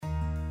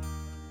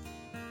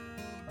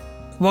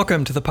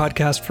Welcome to the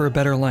podcast for a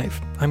better life.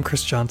 I'm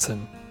Chris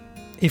Johnson.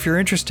 If you're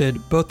interested,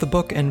 both the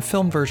book and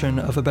film version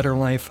of A Better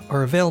Life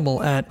are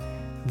available at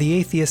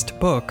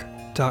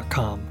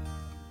theatheistbook.com.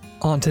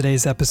 On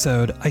today's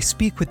episode, I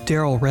speak with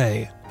Darrel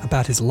Ray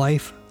about his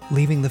life,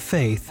 leaving the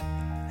faith,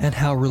 and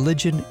how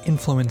religion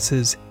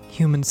influences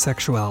human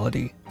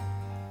sexuality.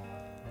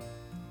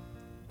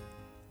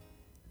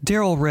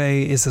 Darrel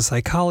Ray is a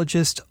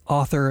psychologist,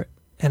 author,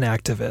 and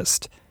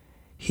activist.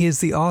 He is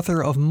the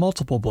author of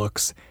multiple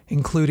books,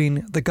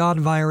 including The God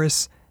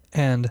Virus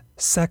and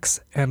Sex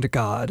and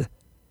God.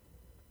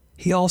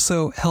 He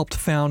also helped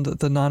found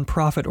the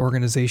nonprofit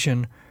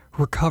organization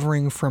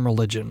Recovering from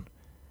Religion.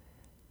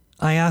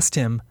 I asked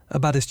him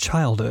about his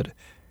childhood,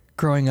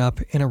 growing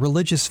up in a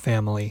religious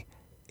family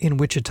in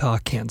Wichita,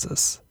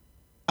 Kansas.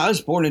 I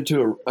was born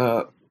into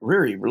a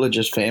very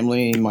religious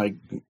family.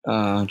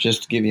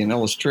 Just to give you an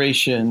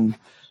illustration,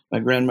 my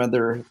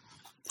grandmother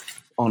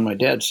on my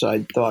dad's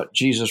side thought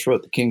Jesus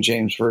wrote the King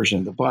James Version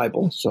of the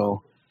Bible.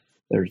 So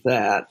there's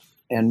that.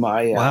 And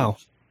my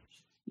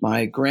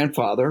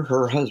grandfather,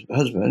 her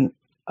husband,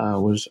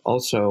 was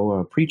also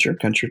a preacher,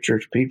 country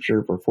church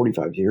preacher for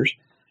 45 years.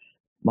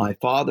 My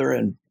father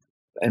and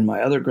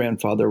my other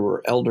grandfather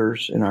were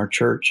elders in our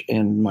church,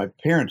 and my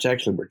parents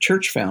actually were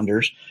church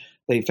founders.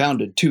 They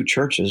founded two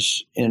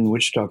churches in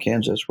Wichita,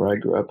 Kansas, where I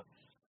grew up.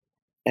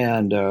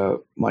 And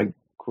my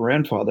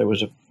grandfather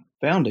was a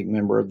founding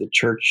member of the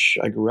church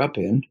I grew up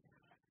in.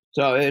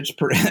 So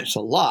it's a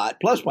lot.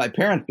 Plus, my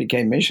parents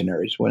became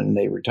missionaries when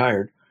they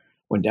retired,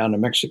 went down to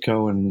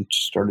Mexico and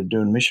started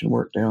doing mission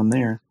work down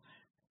there.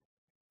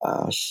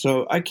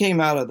 So I came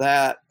out of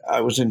that.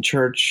 I was in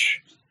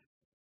church.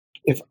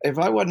 If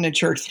I wasn't in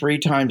church 3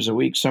 times a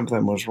week,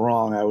 something was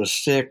wrong. I was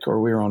sick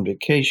or we were on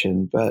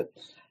vacation. But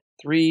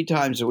 3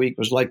 times a week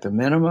was like the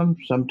minimum.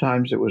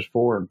 Sometimes it was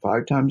 4 and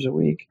 5 times a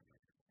week.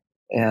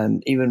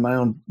 And even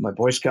my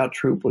Boy Scout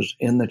troop was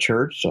in the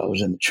church, so I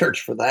was in the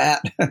church for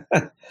that.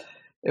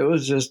 It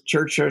was just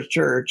church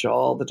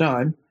all the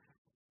time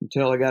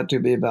until I got to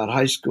be about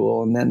high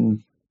school, and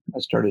then I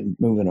started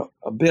moving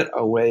a bit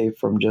away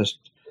from just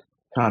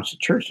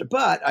constant church.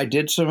 But I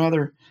did some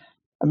other.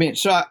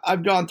 So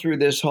I've gone through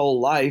this whole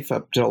life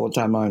up till the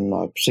time I'm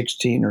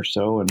 16 or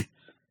so, and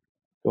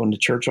going to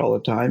church all the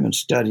time and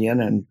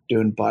studying and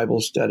doing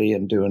Bible study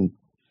and doing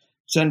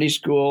Sunday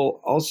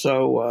school.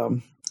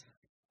 Also,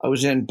 I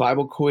was in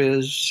Bible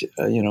quiz,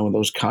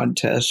 those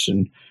contests,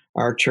 and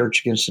our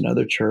church against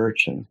another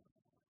church. And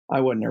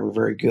I wasn't ever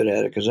very good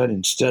at it because I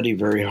didn't study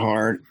very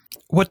hard.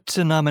 What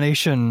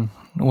denomination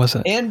was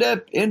it?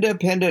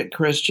 Independent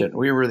Christian.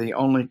 We were the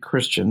only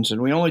Christians,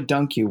 and we only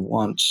dunk you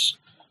once.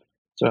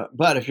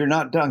 But if you're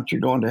not dunked,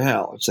 you're going to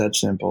hell. It's that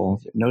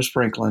simple. No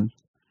sprinkling.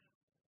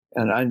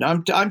 And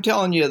I'm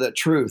telling you the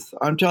truth.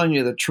 I'm telling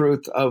you the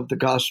truth of the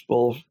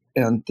gospel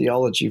and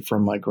theology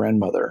from my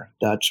grandmother.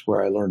 That's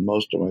where I learned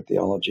most of my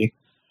theology.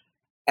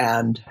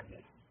 And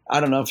I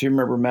don't know if you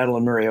remember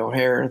Madeline Murray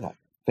O'Hare, the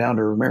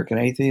founder of American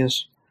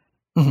Atheist.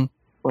 Mm-hmm.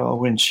 Well,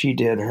 when she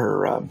did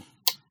her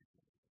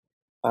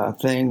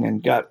thing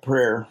and got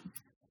prayer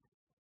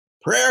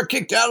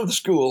kicked out of the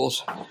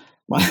schools,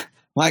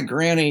 my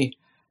granny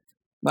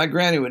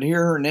would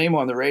hear her name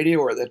on the radio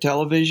or the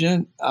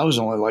television. I was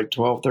only like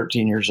 12,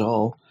 13 years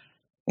old.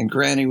 And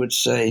Granny would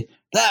say,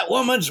 "That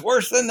woman's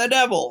worse than the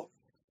devil."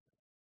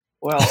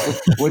 Well,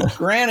 with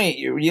Granny,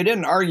 you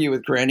didn't argue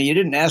with Granny. You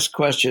didn't ask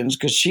questions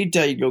because she'd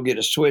tell you to go get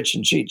a switch,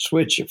 and she'd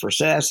switch you for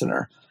sassing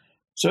her.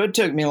 So it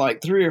took me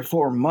like 3 or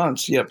 4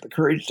 months to get up the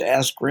courage to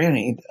ask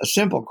Granny a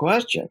simple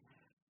question.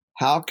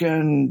 How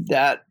can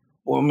that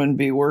woman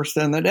be worse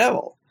than the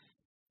devil?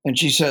 And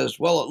she says,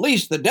 "Well, at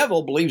least the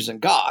devil believes in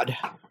God."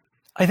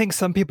 I think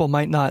some people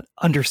might not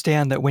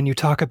understand that when you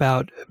talk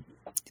about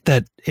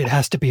that it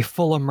has to be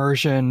full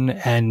immersion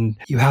and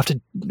you have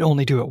to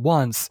only do it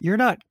once, you're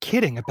not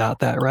kidding about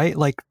that, right?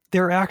 Like,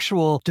 there are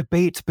actual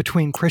debates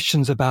between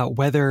Christians about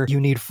whether you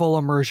need full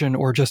immersion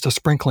or just a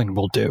sprinkling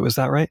will do. Is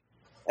that right?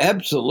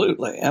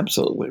 Absolutely.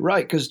 Absolutely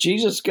right. Because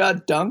Jesus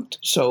got dunked.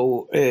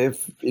 So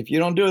if you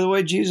don't do it the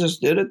way Jesus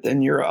did it,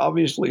 then you're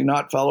obviously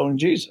not following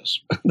Jesus.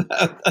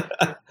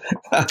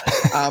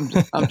 I'm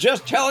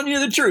just telling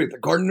you the truth,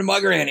 according to my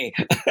granny.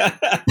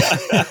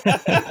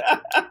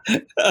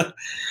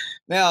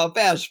 Now,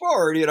 fast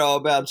forward,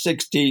 about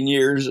 16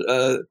 years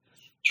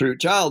through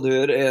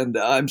childhood, and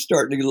I'm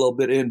starting to get a little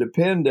bit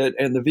independent,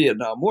 and the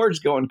Vietnam War is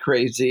going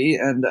crazy.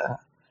 And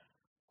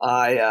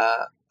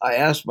I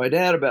asked my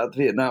dad about the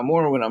Vietnam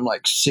War when I'm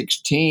like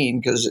 16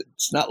 because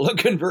it's not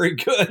looking very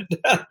good.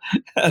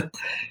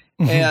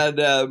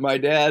 And my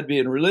dad,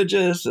 being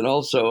religious and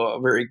also a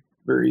very,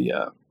 very,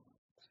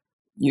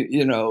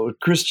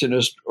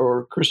 Christianist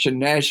or Christian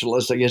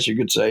nationalist, I guess you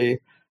could say.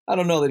 I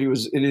don't know that he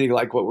was anything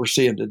like what we're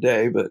seeing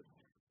today, but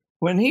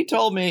when he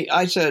told me,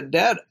 I said,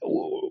 "Dad,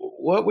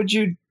 what would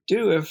you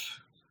do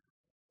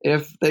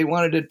if they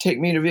wanted to take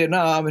me to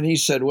Vietnam?" And he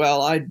said,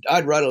 "Well,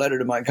 I'd write a letter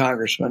to my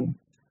congressman."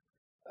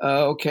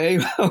 Okay,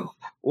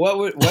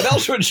 what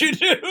else would you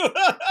do? And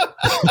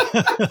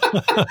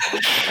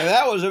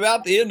that was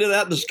about the end of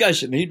that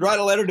discussion. He'd write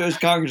a letter to his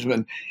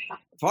congressman.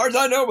 far as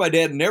I know, my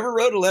dad never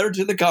wrote a letter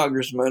to the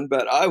congressman,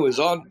 but I was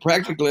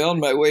practically on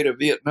my way to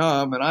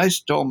Vietnam, and I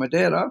told my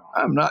dad,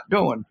 I'm not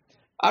going.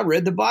 I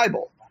read the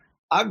Bible.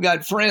 I've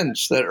got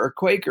friends that are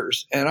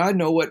Quakers, and I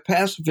know what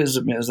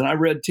pacifism is. And I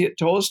read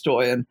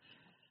Tolstoy,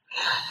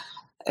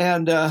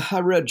 and I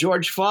read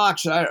George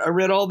Fox. I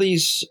read all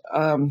these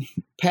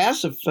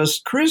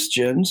pacifist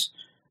Christians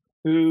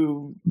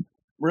who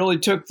really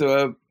took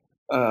the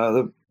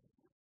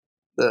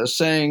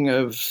saying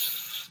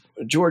of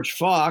George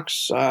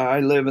Fox,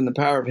 I live in the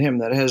power of him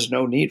that has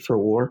no need for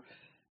war,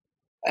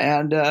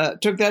 and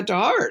took that to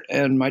heart.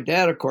 And my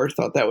dad, of course,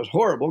 thought that was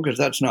horrible because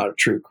that's not a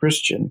true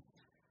Christian.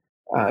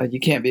 You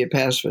can't be a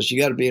pacifist.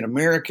 You got to be an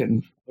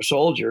American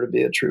soldier to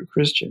be a true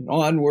Christian.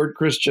 Onward,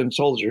 Christian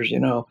soldiers, you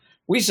know.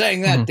 We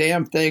sang that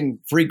damn thing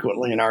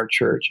frequently in our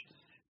church.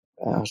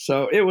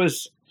 So it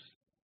was,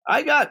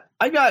 I got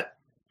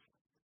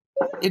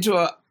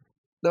into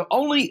the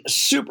only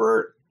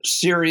super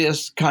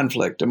serious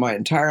conflict in my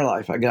entire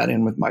life I got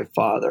in with my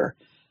father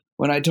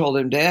when I told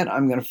him, Dad,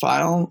 I'm going to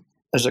file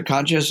as a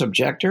conscious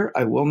objector.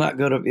 I will not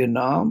go to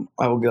Vietnam.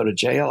 I will go to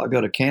jail. I'll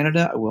go to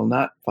Canada. I will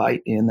not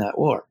fight in that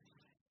war.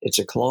 It's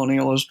a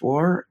colonialist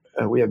war.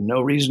 We have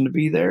no reason to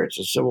be there. It's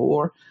a civil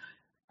war.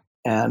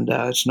 And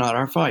it's not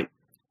our fight.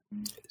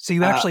 So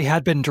you actually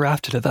had been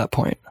drafted at that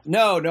point?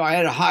 No, I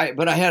had a high,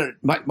 but I had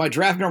my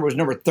draft number was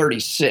number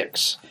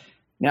 36.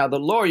 Now, the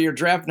lower your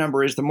draft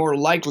number is, the more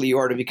likely you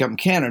are to become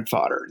cannon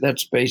fodder.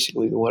 That's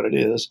basically what it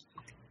is.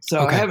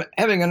 So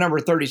having a number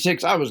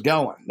 36, I was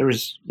going. There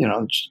was,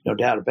 no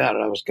doubt about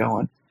it. I was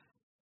going.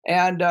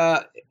 And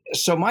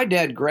so my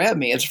dad grabbed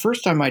me. It's the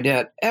first time my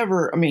dad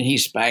ever, he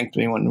spanked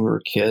me when we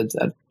were kids.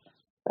 That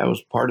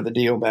was part of the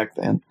deal back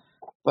then.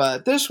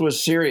 But this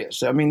was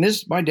serious.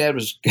 My dad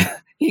was,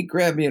 he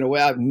grabbed me in a way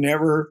I've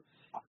never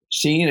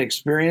seen,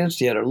 experienced.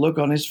 He had a look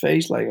on his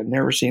face like I'd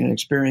never seen and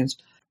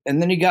experienced. And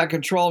then he got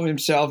control of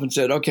himself and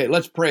said, okay,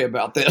 let's pray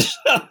about this.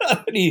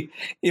 And he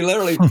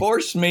literally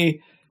forced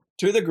me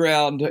to the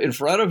ground in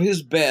front of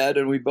his bed.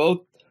 And we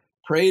both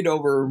prayed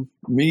over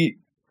me,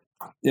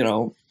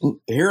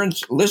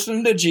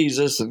 listening to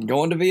Jesus and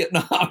going to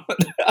Vietnam.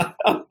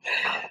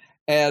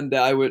 And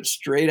I went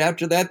straight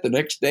after that the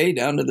next day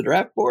down to the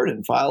draft board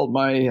and filed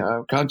my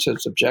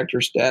conscious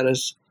objector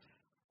status.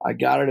 I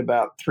got it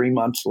about 3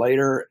 months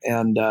later.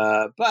 And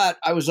but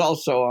I was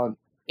also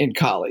in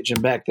college,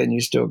 and back then you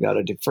still got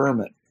a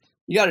deferment.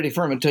 You got a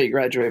deferment until you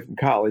graduate from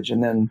college,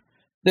 and then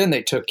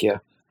they took you.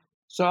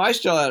 So I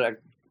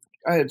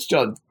had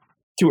 2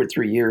 or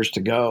 3 years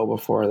to go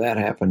before that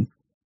happened.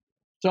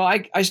 So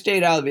I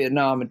stayed out of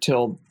Vietnam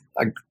until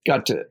I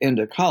got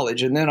into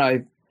college, and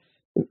then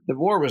the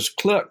war was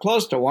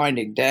close to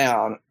winding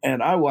down,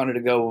 and I wanted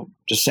to go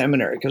to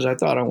seminary because I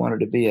thought I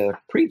wanted to be a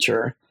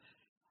preacher.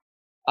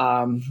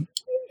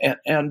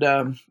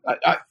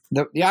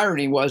 The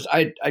irony was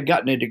I'd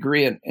gotten a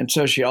degree in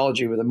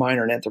sociology with a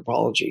minor in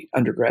anthropology,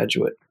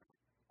 undergraduate,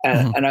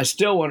 and I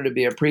still wanted to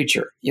be a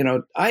preacher.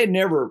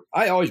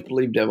 I always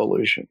believed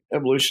evolution.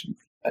 Evolution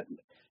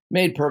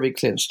made perfect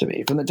sense to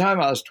me. From the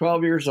time I was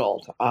 12 years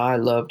old, I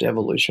loved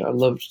evolution. I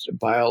loved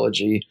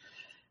biology.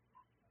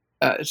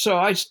 So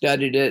I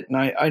studied it, and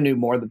I knew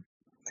more than,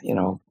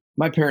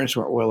 my parents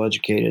weren't well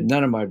educated.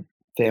 None of my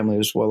family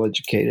was well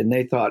educated, and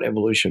they thought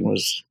evolution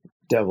was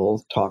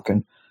devil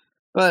talking,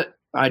 but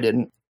I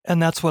didn't.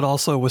 And that's what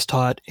also was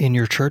taught in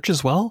your church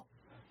as well?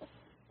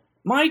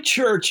 My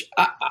church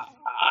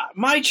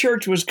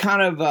was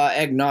kind of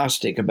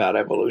agnostic about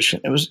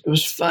evolution. It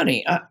was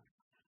funny.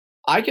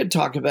 I could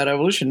talk about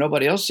evolution.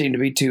 Nobody else seemed to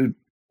be too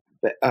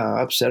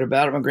upset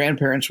about it. My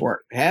grandparents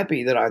weren't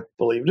happy that I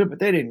believed it, but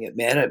they didn't get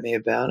mad at me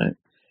about it.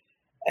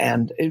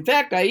 And in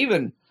fact,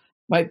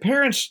 my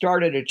parents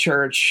started a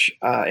church,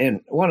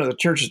 in one of the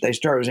churches they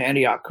started was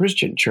Antioch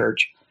Christian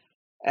Church.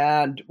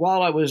 And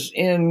while I was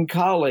in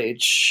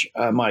college,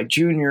 my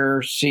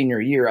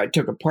senior year, I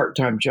took a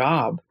part-time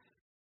job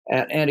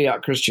at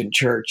Antioch Christian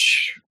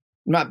Church.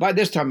 By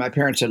this time, my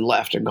parents had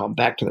left and gone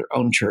back to their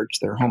own church,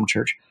 their home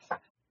church.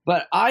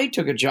 But I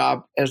took a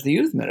job as the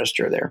youth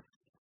minister there.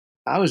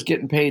 I was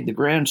getting paid the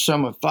grand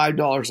sum of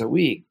 $5 a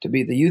week to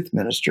be the youth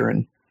minister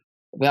in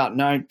about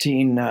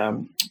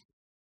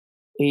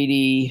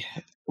 1970,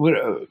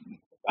 probably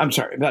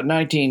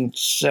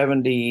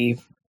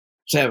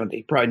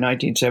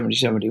 1970,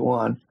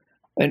 71.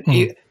 And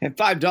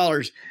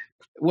 $5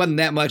 wasn't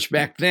that much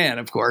back then,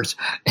 of course.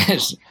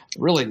 It's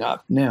really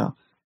not now.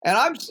 And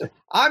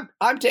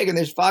I'm taking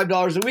this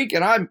 $5 a week,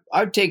 and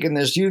I've taken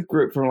this youth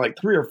group from like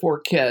 3 or 4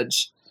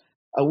 kids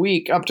a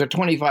week up to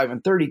 25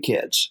 and 30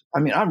 kids.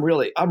 I'm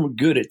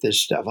good at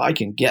this stuff. I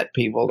can get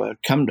people to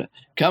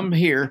come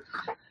here.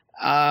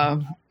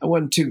 I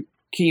wasn't too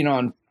keen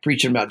on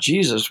preaching about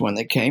Jesus when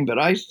they came, but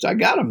I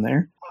got them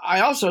there.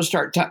 I also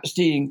started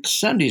teaching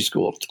Sunday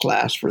school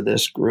class for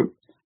this group,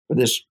 for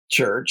this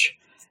church.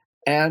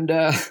 And,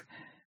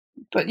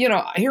 but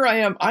here I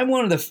am.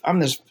 I'm this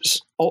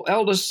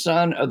eldest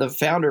son of the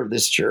founder of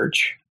this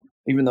church,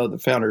 even though the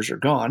founders are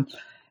gone.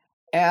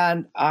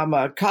 And I'm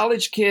a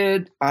college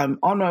kid. I'm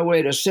on my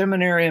way to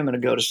seminary. I'm going to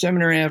go to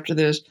seminary after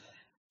this.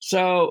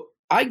 So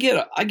I get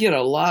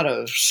a lot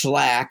of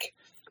slack.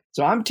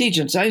 So I'm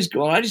teaching Sunday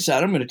school, and I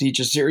decided I'm going to teach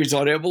a series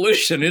on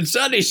evolution in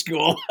Sunday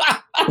school.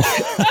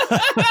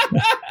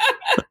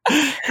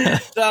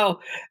 So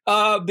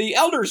the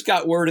elders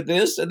got word of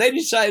this, and they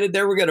decided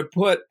they were going to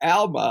put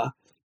Alma,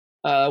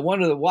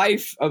 one of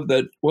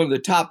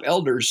the top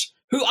elders,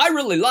 who I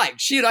really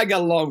liked. She and I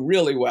got along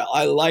really well.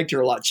 I liked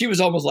her a lot. She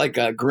was almost like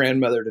a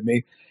grandmother to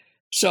me.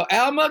 So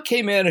Alma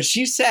came in and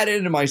she sat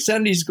into my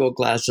Sunday school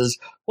classes.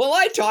 Well,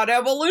 I taught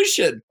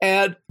evolution,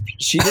 and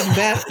she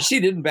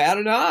didn't bat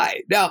an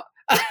eye. Now,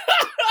 of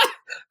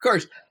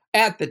course,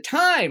 at the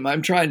time,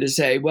 I'm trying to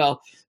say,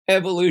 well,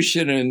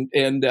 evolution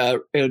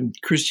and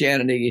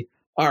Christianity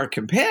are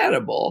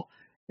compatible.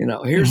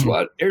 Here's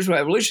what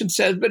evolution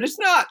says, but it's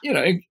not.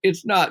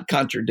 It's not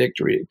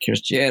contradictory to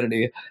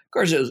Christianity. Of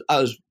course,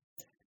 I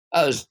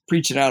was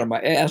preaching out of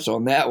my ass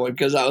on that one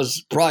because I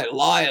was probably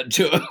lying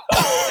to him.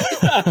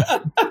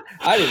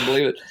 I didn't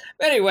believe it.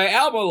 Anyway,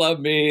 Alma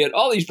loved me, and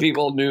all these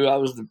people knew I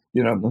was the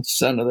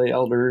son of the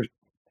elders.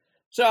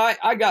 So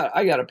I got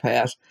a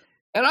pass,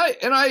 and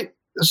that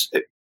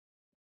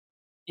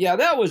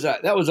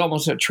was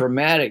almost a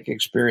traumatic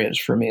experience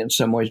for me in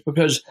some ways,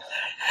 because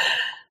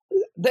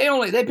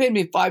they paid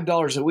me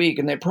 $5 a week,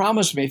 and they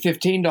promised me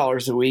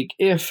 $15 a week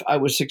if I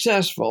was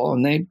successful.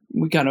 And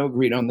we kind of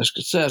agreed on the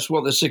success.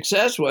 Well, the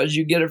success was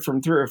you get it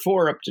from 3 or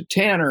 4 up to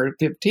 10 or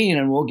 15,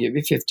 and we'll give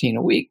you 15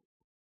 a week.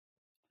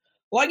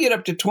 Well, I get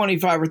up to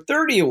 25 or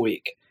 30 a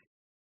week.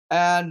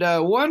 And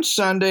one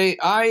Sunday,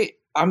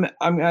 I'm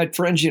at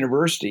Friends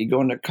University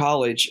going to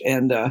college,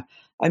 and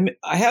I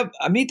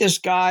meet this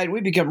guy, and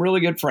we become really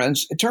good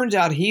friends. It turns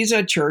out he's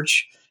a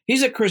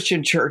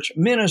Christian church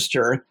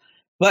minister,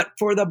 but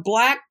for the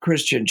Black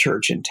Christian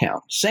church in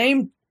town,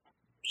 same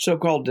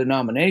so-called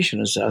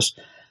denomination as us.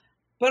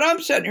 But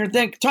I'm sitting here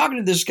talking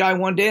to this guy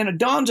one day, and it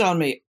dawns on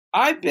me,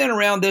 I've been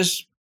around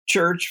this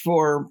church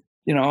for,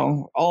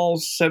 all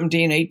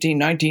 17, 18,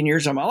 19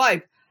 years of my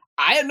life.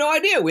 I had no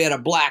idea we had a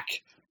Black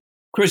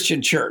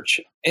Christian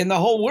church in the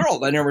whole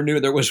world. I never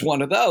knew there was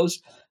one of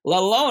those,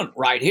 let alone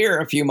right here,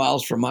 a few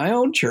miles from my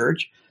own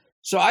church.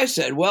 So I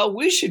said, well,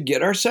 we should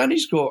get our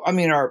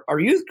our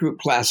youth group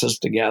classes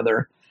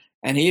together.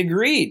 And he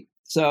agreed.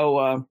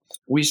 So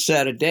we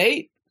set a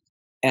date,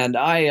 and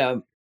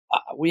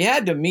we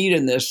had to meet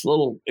in this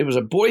it was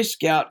a Boy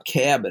Scout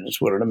cabin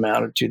is what it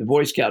amounted to. The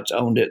Boy Scouts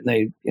owned it, and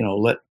they,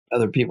 let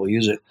other people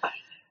use it.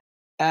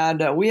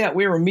 And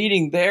we were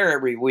meeting there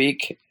every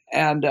week,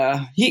 and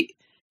he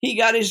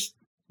got his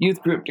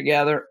youth group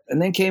together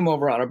and then came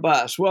over on a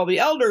bus. Well, the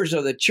elders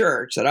of the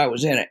church that I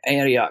was in at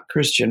Antioch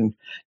Christian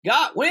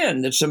got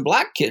wind that some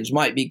Black kids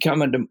might be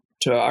coming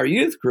to our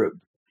youth group.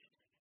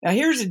 Now,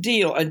 here's the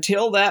deal.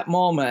 Until that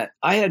moment,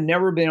 I had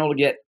never been able to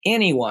get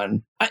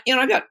anyone. I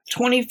got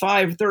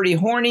 25, 30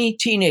 horny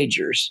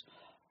teenagers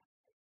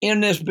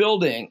in this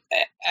building,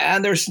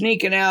 and they're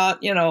sneaking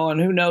out, and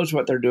who knows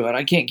what they're doing.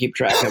 I can't keep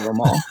track of them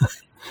all.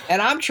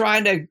 And I'm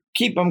trying to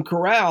keep them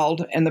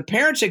corralled, and the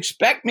parents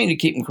expect me to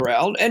keep them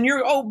corralled. And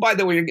by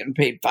the way, you're getting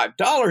paid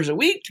 $5 a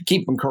week to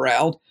keep them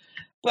corralled,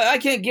 but I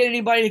can't get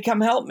anybody to come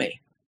help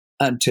me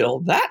until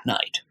that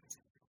night.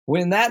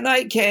 When that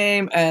night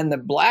came and the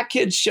Black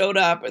kids showed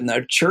up in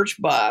their church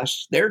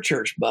bus,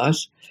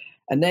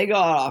 and they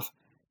got off,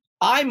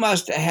 I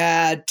must have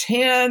had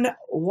 10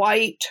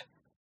 white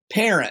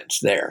parents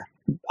there.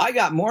 I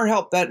got more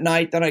help that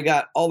night than I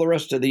got all the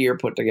rest of the year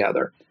put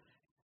together.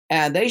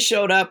 And they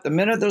showed up the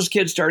minute those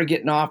kids started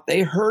getting off.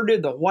 They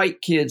herded the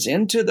white kids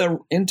into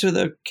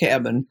the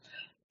cabin,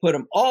 put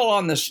them all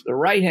on the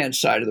right-hand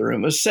side of the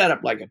room. It was set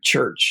up like a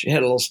church. It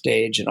had a little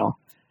stage and all.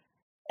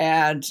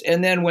 And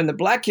then when the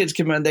Black kids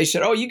came in, they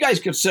said, "Oh, you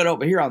guys could sit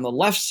over here on the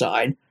left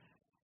side."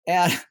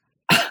 And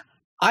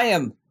I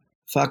am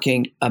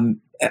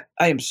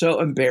so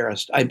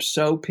embarrassed. I'm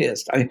so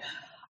pissed.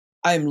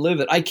 I'm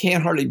livid. I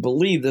can't hardly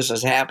believe this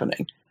is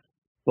happening.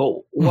 But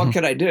what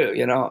could I do?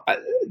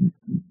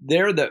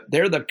 They're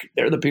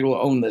the people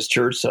who own this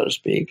church, so to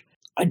speak.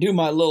 I do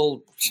my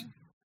little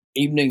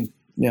evening,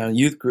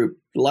 youth group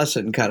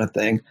lesson kind of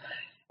thing.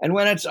 And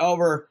when it's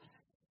over,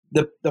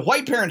 the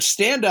white parents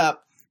stand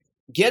up,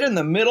 get in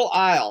the middle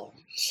aisle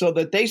so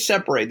that they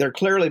separate. They're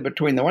clearly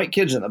between the white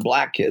kids and the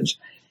Black kids.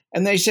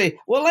 And they say,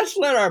 well, let's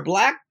let our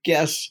Black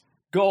guests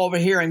go over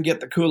here and get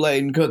the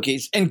Kool-Aid and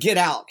cookies and get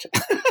out.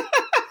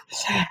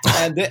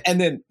 and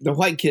then the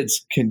white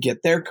kids can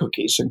get their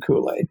cookies and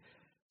Kool-Aid.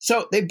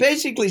 So they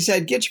basically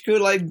said, get your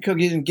Kool-Aid and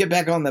cookies and get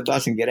back on the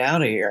bus and get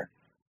out of here.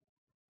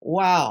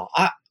 Wow.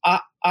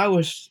 I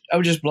was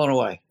just blown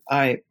away.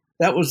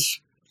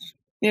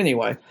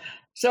 Anyway.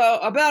 So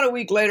about a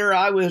week later,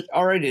 I was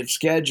already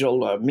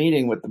scheduled a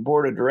meeting with the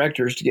board of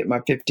directors to get my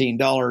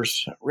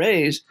 $15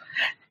 raise.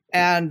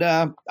 And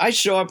I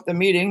show up at the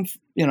meeting,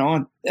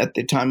 at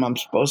the time I'm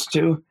supposed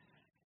to,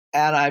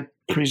 and I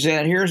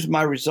present, here's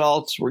my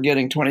results. We're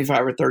getting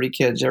 25 or 30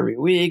 kids every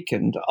week,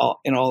 and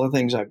all the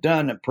things I've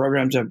done and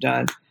programs I've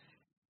done.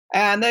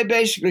 And they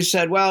basically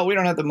said, well, we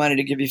don't have the money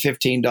to give you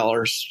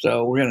 $15,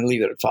 so we're going to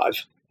leave it at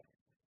 $5.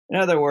 In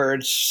other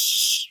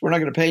words, we're not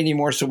going to pay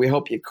anymore, so we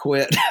hope you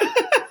quit.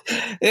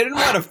 They didn't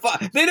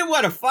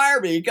want to fire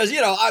me because,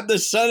 I'm the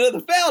son of the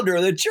founder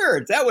of the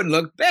church. That wouldn't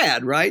look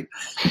bad, right?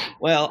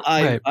 Well,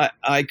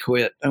 I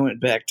quit. I went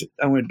back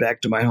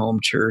to my home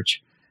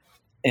church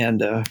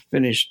and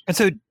finished. And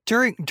so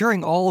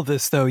during all of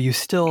this, though, you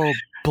still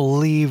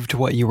believed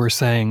what you were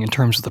saying in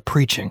terms of the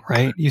preaching,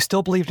 right? You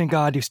still believed in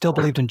God. You still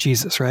believed in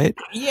Jesus, right?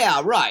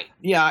 Yeah, right.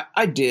 Yeah,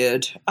 I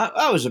did.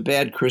 I was a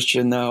bad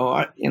Christian,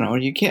 though.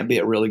 You can't be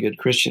a really good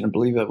Christian and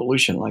believe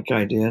evolution like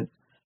I did.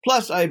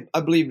 Plus, I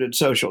believed in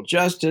social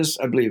justice.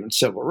 I believed in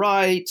civil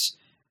rights.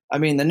 I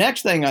mean, the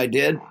next thing I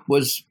did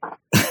was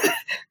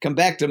come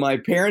back to my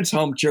parents'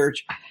 home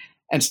church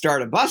and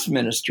start a bus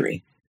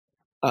ministry.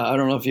 I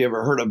don't know if you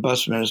ever heard of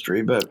bus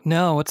ministry, but...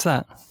 No, what's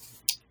that?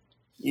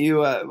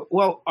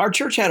 Our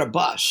church had a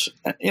bus.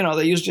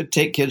 They used to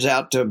take kids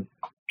out to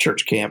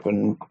church camp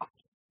and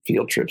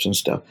field trips and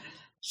stuff.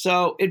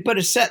 So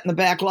it's set in the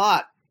back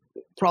lot.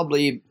 It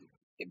probably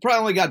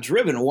only got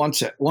driven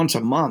once a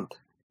month.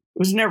 It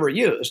was never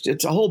used.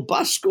 It's a whole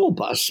school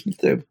bus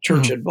the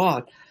church had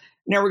bought.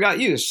 Never got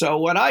used. So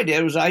what I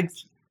did was I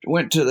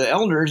went to the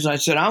elders and I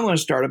said, I'm going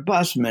to start a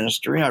bus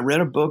ministry. I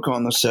read a book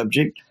on the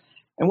subject.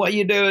 And what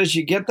you do is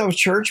you get those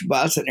church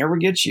bus that never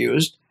gets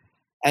used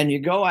and you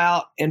go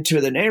out into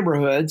the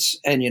neighborhoods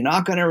and you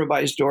knock on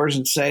everybody's doors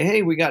and say,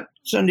 hey, we got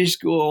Sunday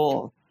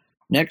school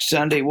next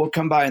Sunday. We'll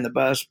come by in the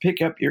bus,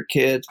 pick up your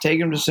kids, take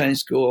them to Sunday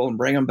school and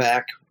bring them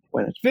back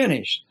when it's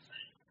finished.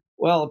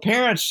 Well, the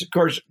parents, of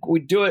course,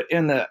 we do it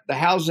in the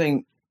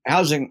housing,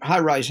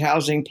 high-rise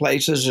housing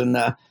places and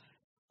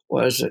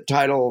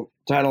Title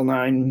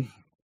IX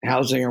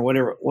housing or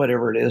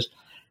whatever it is.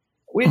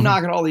 We'd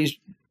knock on all these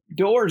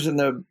doors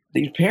and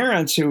these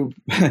parents who,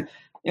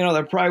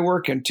 they're probably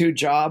working two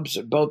jobs.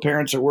 Both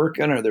parents are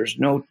working or there's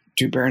no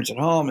two parents at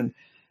home. And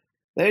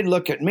they'd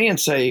look at me and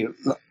say,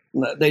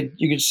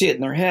 you could see it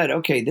in their head.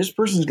 Okay, this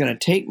person's going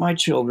to take my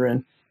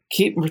children,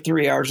 keep them for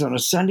 3 hours on a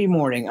Sunday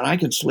morning, and I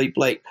can sleep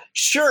late.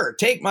 Sure,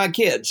 take my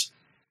kids.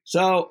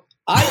 So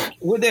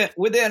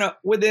within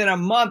a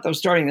month of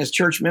starting this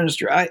church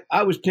ministry,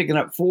 I was picking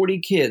up 40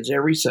 kids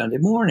every Sunday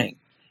morning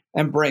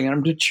and bringing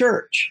them to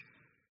church.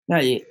 Now,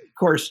 of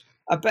course,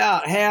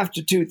 about half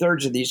to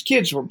 2/3 of these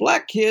kids were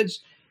black kids,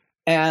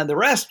 and the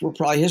rest were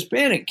probably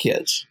Hispanic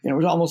kids. There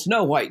was almost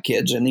no white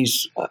kids in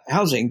these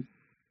housing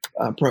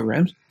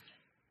programs.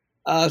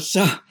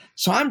 So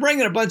I'm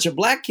bringing a bunch of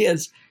black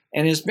kids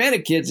and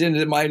Hispanic kids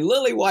into my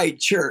lily white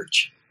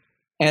church.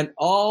 And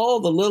all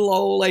the little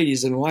old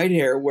ladies in white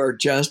hair were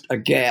just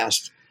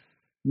aghast.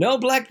 No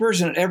black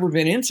person had ever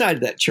been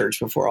inside that church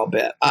before, I'll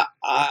bet.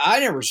 I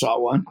never saw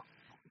one.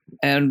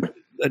 And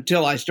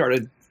until I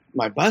started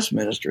my bus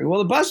ministry. Well,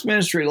 the bus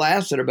ministry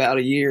lasted about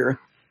a year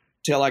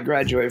till I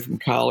graduated from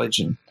college.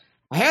 And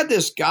I had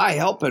this guy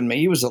helping me.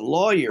 He was a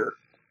lawyer,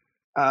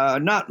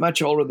 not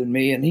much older than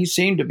me. And he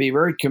seemed to be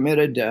very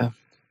committed to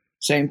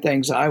same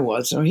things I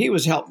was. So he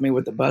was helping me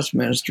with the bus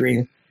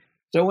ministry.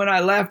 So when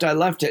I left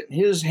it in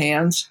his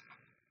hands.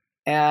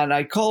 And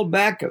I called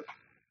back a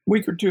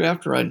week or two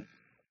after I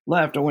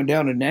left. I went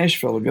down to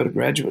Nashville to go to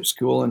graduate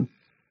school. And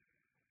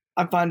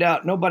I found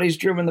out nobody's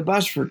driven the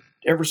bus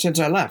ever since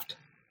I left.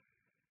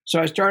 So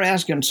I started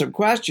asking some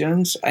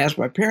questions. I asked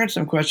my parents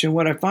some questions.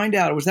 What I find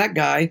out was that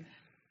guy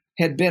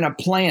had been a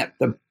plant.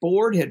 The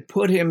board had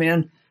put him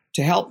in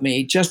to help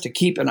me just to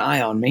keep an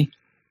eye on me.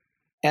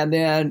 And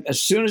then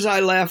as soon as I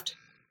left,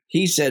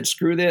 he said,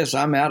 screw this,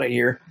 I'm out of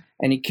here.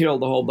 And he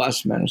killed the whole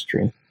bus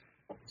ministry.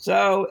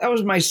 So that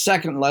was my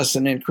second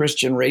lesson in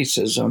Christian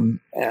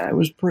racism. It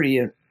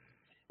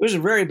was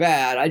very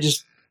bad. I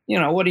just,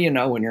 what do you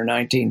know when you're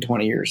 19,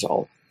 20 years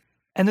old?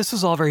 And this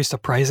was all very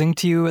surprising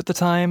to you at the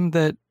time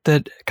that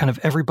kind of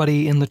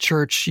everybody in the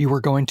church you were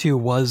going to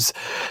was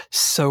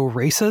so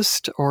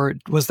racist? Or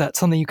was that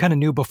something you kind of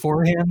knew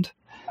beforehand?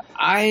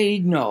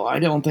 I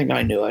don't think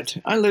I knew it.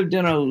 I lived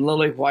in a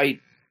lily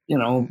white,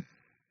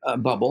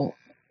 bubble.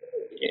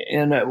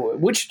 And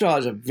Wichita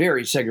is a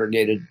very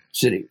segregated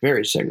city,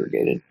 very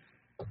segregated.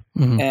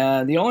 Mm-hmm.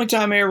 And the only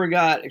time I ever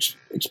got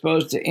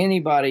exposed to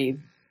anybody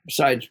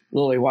besides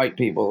lily white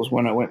people was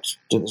when I went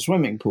to the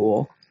swimming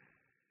pool,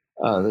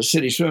 the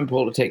city swimming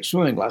pool, to take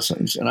swimming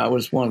lessons. And I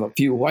was one of the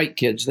few white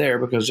kids there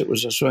because it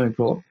was a swimming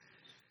pool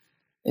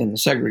in the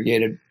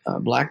segregated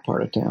black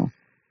part of town.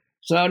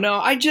 So, no,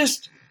 I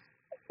just,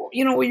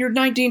 when you're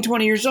 19,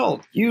 20 years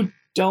old, you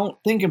don't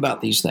think about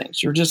these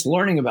things. You're just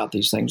learning about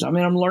these things. I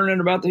mean, I'm learning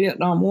about the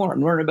Vietnam War.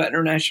 I'm learning about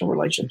international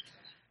relations.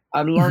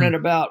 I'm learning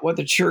about what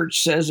the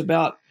church says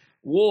about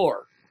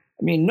war.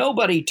 I mean,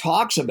 nobody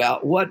talks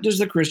about what does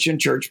the Christian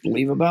church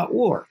believe about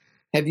war.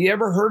 Have you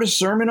ever heard a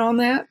sermon on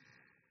that?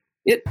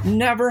 It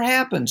never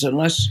happens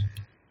unless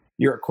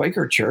you're a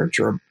Quaker church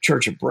or a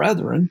Church of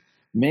Brethren,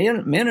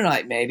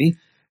 Mennonite maybe,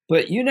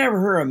 but you never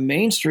heard a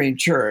mainstream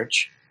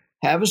church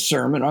have a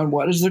sermon on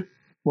what is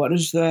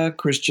the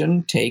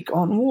Christian take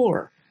on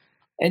war.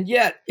 And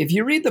yet, if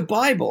you read the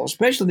Bible,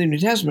 especially the New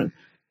Testament,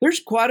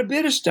 there's quite a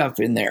bit of stuff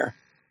in there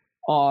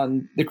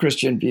on the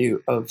Christian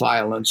view of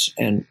violence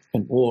and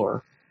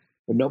war.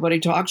 but nobody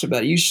talks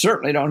about it. You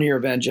certainly don't hear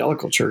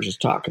evangelical churches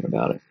talking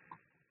about it.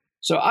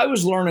 So I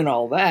was learning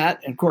all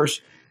that. And of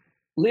course,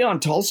 Leon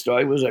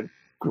Tolstoy was a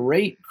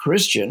great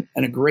Christian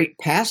and a great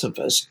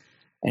pacifist.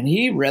 And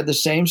he read the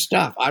same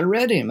stuff. I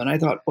read him and I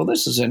thought, well,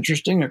 this is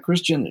interesting. A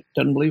Christian that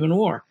doesn't believe in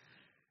war.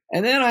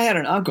 And then I had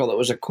an uncle that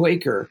was a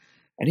Quaker,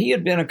 and he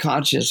had been a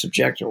conscious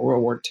objector in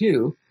World War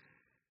II.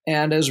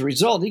 And as a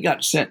result, he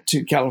got sent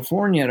to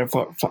California to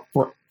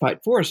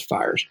fight forest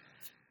fires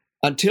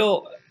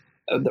until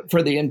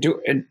for the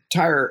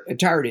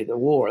entirety of the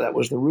war. That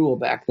was the rule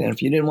back then.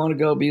 If you didn't want to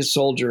go be a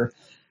soldier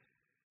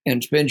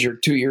and spend your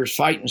 2 years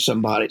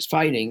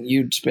fighting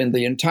you'd spend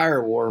the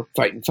entire war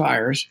fighting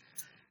fires.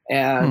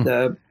 And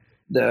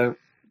the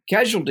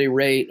casualty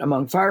rate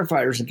among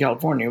firefighters in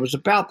California was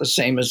about the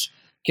same as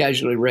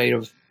casualty rate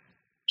of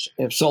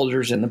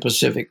soldiers in the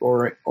Pacific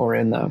or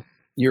in the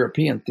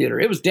European theater.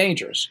 It was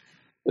dangerous.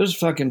 It was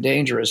fucking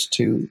dangerous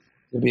to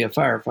be a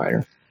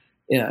firefighter.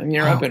 You know,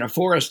 you're up in a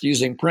forest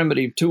using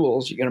primitive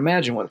tools. You can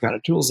imagine what kind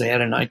of tools they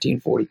had in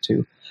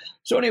 1942.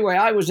 So anyway,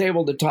 I was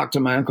able to talk to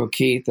my Uncle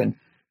Keith and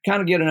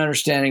kind of get an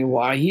understanding of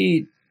why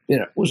he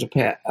was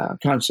a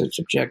conscious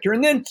objector.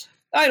 And then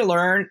I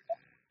learned,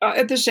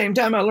 at the same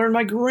time, I learned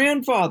my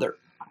grandfather.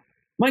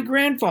 My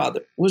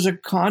grandfather was a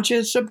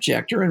conscious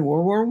objector in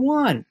World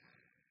War I,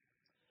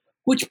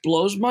 which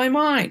blows my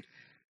mind.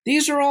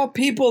 These are all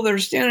people that are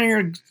standing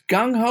here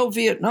gung-ho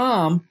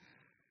Vietnam,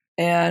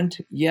 and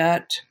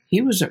yet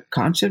he was a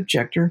conscious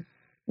objector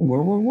in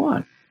World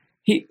War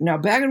I. Now,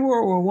 back in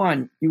World War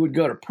I, you would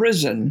go to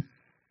prison,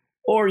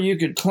 or you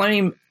could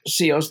claim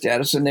CO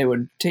status, and they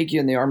would take you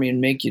in the Army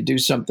and make you do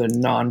something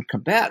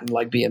non-combatant,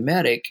 like be a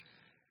medic.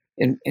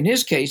 In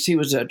his case, he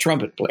was a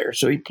trumpet player,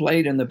 so he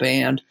played in the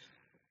band.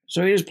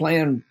 So he was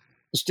playing,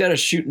 instead of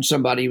shooting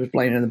somebody, he was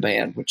playing in the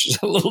band, which is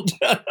a little,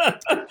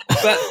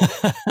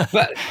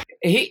 but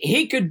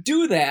he could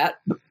do that.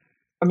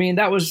 I mean,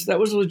 that was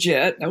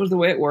legit. That was the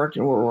way it worked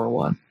in World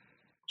War I.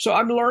 So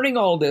I'm learning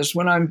all this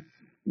when I'm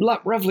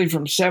roughly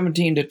from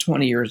 17 to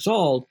 20 years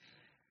old.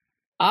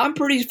 I'm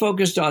pretty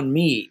focused on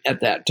me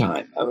at that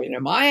time. I mean,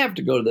 am I have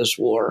to go to this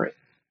war?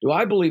 Do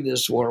I believe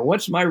this war?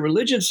 What's my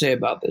religion say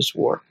about this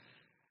war?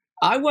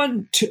 I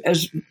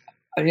was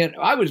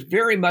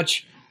very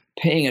much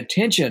paying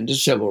attention to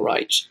civil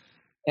rights,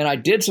 and I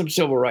did some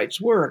civil rights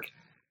work.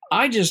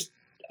 I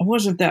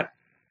wasn't that.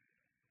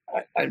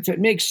 If it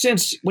makes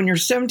sense, when you're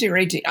 17 or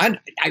 18,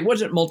 I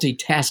wasn't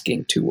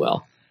multitasking too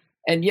well.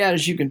 And yet,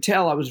 as you can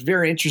tell, I was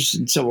very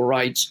interested in civil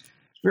rights,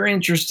 very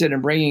interested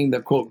in bringing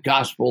the, quote,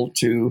 gospel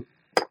to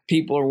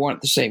people who weren't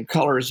the same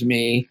color as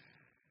me,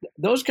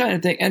 those kind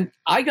of things. And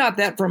I got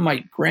that from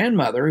my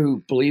grandmother,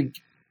 who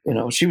believed,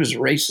 she was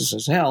racist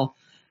as hell,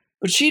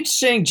 but she'd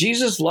sing,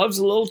 Jesus loves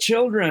the little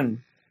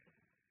children,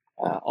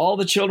 all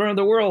the children of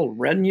the world,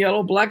 red and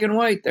yellow, black and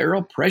white, they're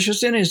all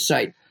precious in his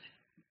sight.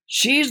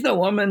 She's the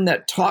woman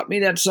that taught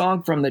me that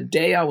song from the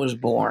day I was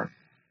born.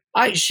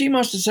 She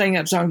must have sang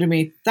that song to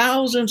me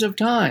thousands of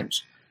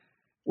times.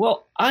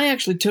 Well, I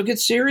actually took it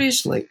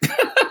seriously,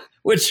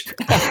 which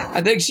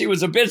I think she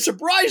was a bit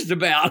surprised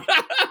about.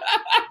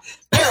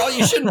 Darrel,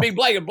 you shouldn't be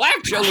bringing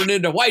black children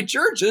into white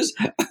churches.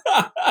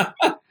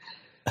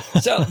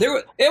 So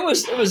it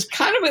was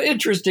kind of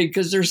interesting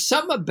because there's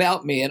something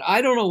about me, and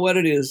I don't know what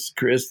it is,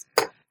 Chris.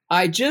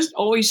 I just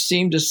always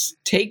seem to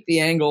take the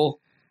angle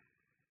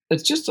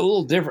that's just a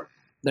little different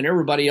than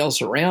everybody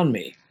else around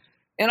me.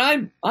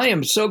 And I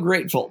am so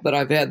grateful that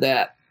I've had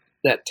that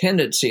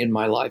tendency in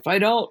my life. I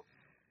don't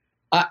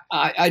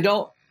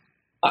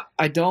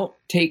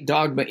take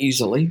dogma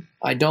easily.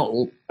 I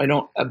don't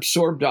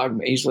absorb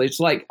dogma easily. It's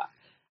like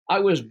I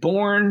was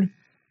born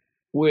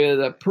with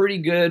a pretty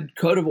good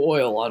coat of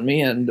oil on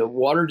me, and the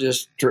water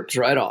just drips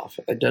right off.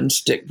 It doesn't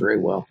stick very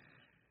well.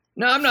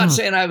 Now, I'm not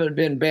saying I haven't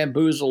been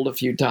bamboozled a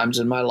few times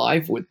in my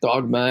life with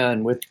dogma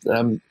and with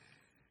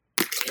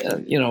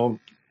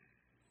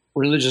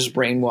religious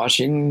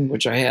brainwashing,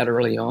 which I had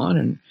early on,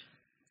 and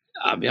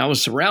I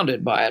was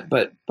surrounded by it.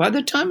 But by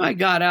the time I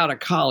got out of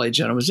college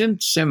and I was in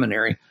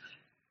seminary,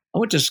 I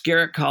went to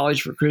Scarrett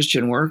College for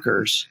Christian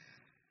Workers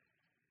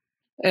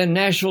in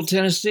Nashville,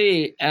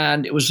 Tennessee,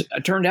 and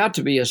it turned out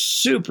to be a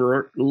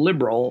super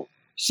liberal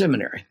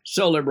seminary,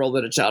 so liberal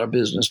that it's out of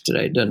business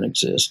today, it doesn't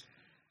exist.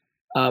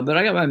 But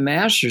I got my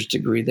master's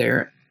degree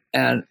there,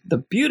 and the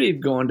beauty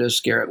of going to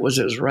Scarrett was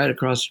it was right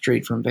across the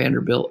street from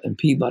Vanderbilt and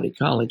Peabody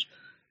College,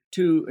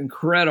 two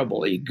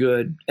incredibly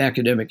good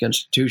academic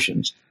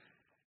institutions.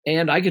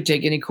 And I could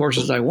take any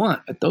courses I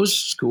want at those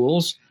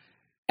schools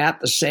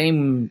at the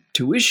same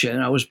tuition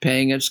I was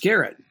paying at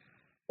Scarrett.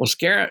 Well,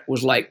 Scarrett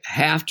was like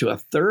half to a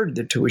third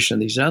the tuition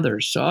of these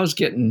others. So I was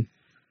getting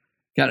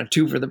kind of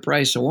two for the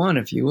price of one,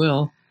 if you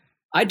will.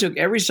 I took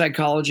every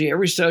psychology,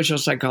 every social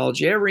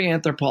psychology, every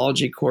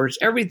anthropology course,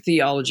 every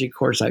theology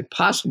course I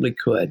possibly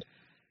could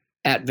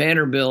at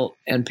Vanderbilt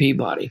and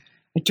Peabody.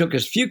 I took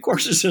as few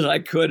courses as I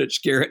could at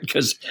Scarrett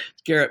because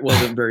Scarrett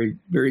wasn't very,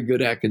 very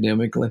good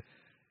academically,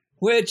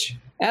 which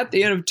at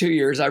the end of 2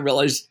 years, I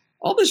realized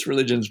all this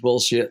religion's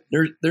bullshit.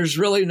 There's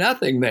really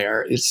nothing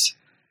there. It's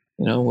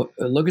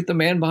look at the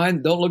man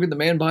behind, don't look at the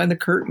man behind the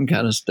curtain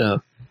kind of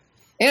stuff.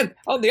 And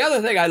the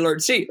other thing I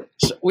learned,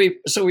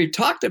 we've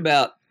talked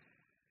about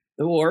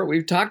the war,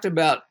 we've talked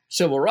about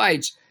civil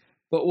rights,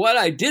 but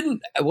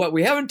what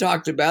we haven't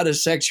talked about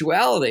is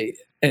sexuality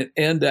and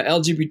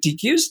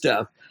LGBTQ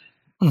stuff.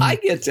 Mm-hmm.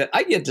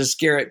 I get to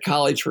scare at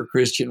college for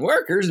Christian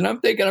workers, and I'm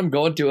thinking I'm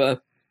going to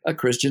a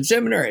Christian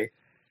seminary.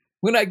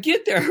 When I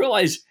get there, I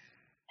realize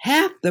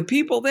half the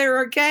people there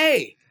are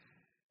gay,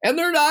 and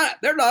they're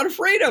not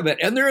afraid of it.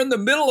 And they're in the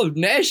middle of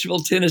Nashville,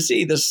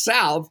 Tennessee, the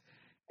South,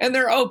 and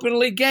they're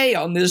openly gay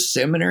on this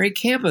seminary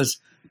campus.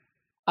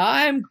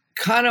 I'm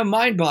kind of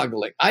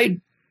mind-boggling.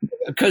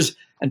 Because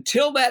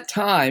until that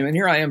time, and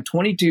here I am,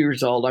 22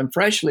 years old, I'm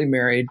freshly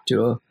married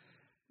to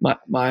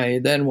my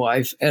then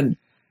wife, and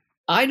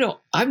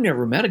I've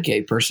never met a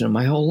gay person in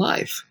my whole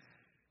life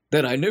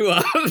that I knew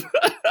of.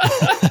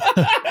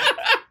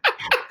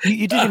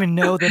 You didn't even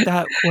know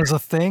that was a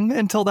thing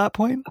until that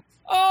point?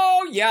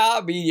 Oh, yeah.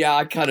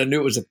 I kind of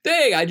knew it was a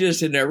thing. I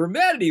just had never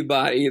met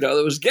anybody, that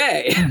was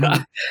gay.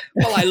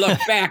 Well, I look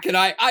back and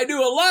I knew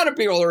a lot of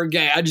people that were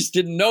gay. I just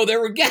didn't know they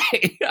were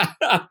gay.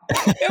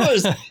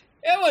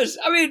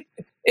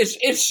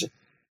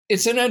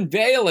 It's an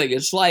unveiling.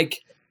 It's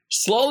like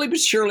slowly but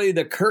surely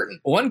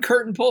one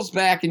curtain pulls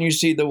back and you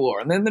see the war.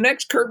 And then the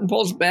next curtain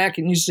pulls back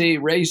and you see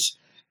race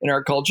in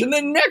our culture. And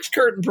then the next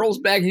curtain pulls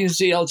back and you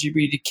see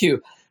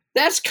LGBTQ.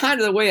 That's kind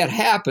of the way it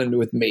happened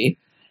with me.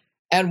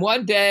 And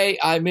one day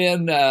I'm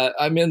in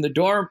the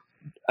dorm.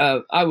 I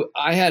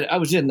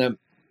was in the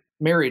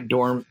married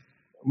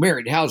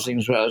housing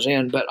is what I was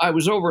in, but I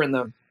was over in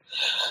the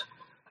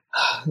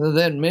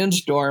then men's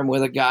dorm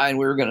with a guy, and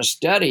we were going to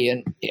study,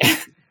 and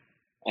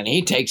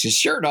he takes his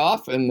shirt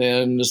off and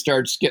then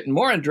starts getting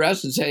more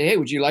undressed and say, "Hey,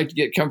 would you like to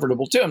get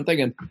comfortable too?" I'm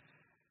thinking,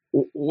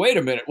 wait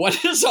a minute, what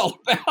is this all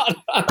about?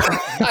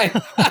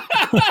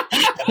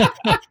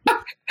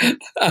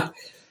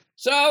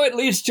 So it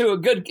leads to a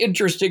good,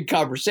 interesting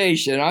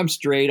conversation. I'm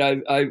straight.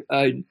 I'm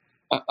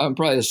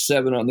probably a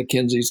 7 on the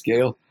Kinsey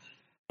scale.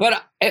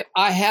 But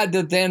I had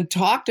to then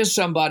talk to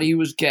somebody who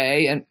was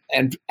gay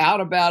and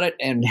out about it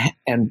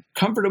and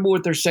comfortable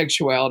with their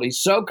sexuality,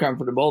 so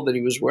comfortable that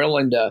he was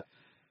willing to,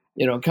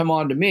 come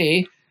on to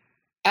me.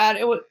 And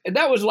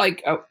that was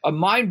like a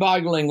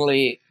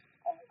mind-bogglingly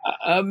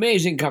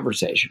amazing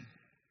conversation.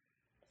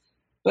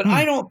 But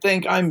I don't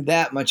think I'm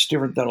that much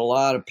different than a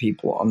lot of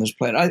people on this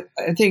planet.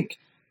 I think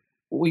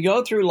we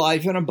go through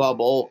life in a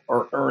bubble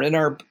or in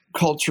our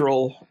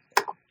cultural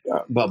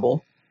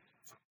bubble.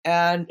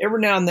 And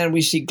every now and then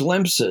we see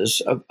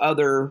glimpses of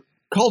other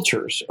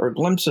cultures or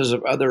glimpses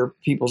of other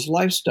people's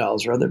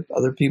lifestyles or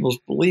other people's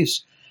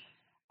beliefs.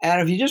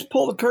 And if you just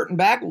pull the curtain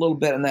back a little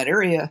bit in that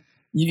area,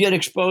 you get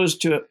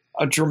exposed to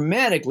a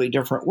dramatically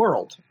different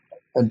world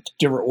and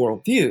different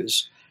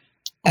worldviews.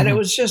 And it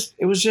was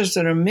just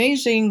an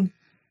amazing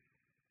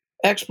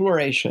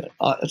exploration.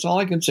 That's all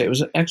I can say. It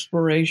was an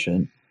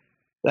exploration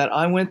that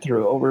I went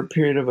through over a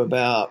period of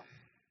about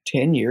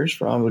 10 years,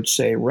 from, I would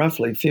say,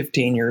 roughly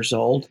 15 years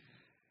old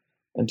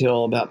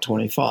until about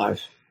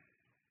 25.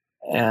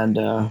 And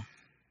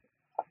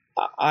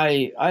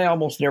I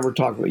almost never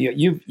talk about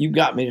you. You've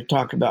got me to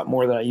talk about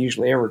more than I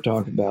usually ever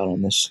talk about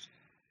on this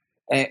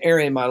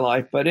area of my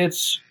life, but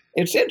it's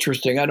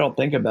interesting. I don't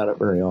think about it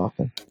very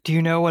often. Do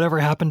you know whatever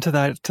happened to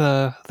that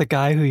the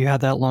guy who you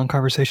had that long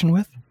conversation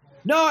with?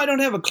 No, I don't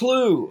have a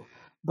clue,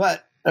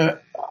 but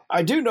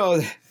I do know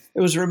that it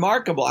was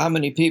remarkable how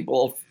many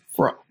people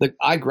that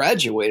I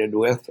graduated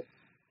with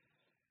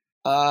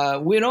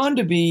went on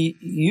to be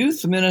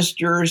youth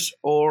ministers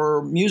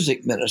or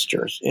music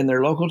ministers in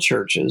their local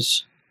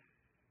churches.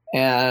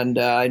 And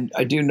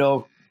I do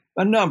know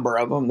a number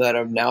of them that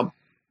have now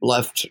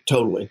left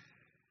totally.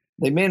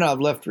 They may not have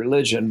left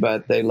religion,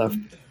 but they left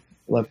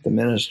the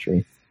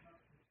ministry.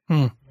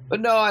 But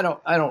no, I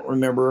don't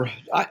remember.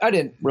 I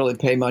didn't really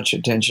pay much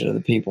attention to the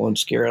people in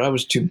Scared.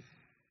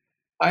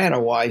 I had a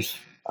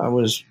wife. I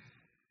was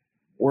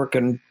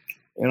working,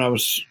 and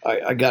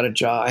I got a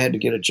job. I had to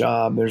get a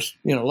job. There's,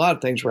 a lot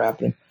of things were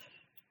happening.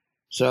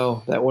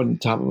 So that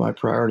wasn't top of my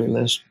priority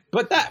list.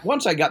 But that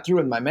once I got through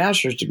with my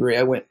master's degree,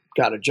 I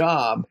got a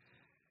job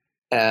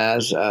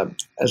as a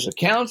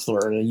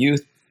counselor in a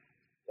youth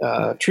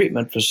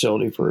treatment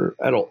facility for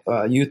adult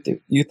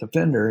youth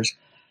offenders,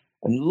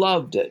 and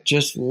loved it.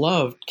 Just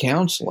loved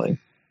counseling.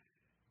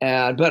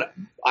 But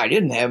I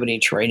didn't have any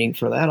training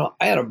for that.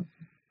 I had a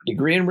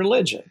degree in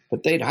religion,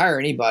 but they'd hire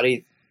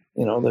anybody,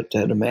 that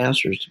had a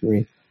master's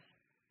degree.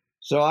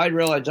 So I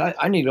realized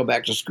I need to go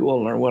back to school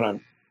and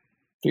learn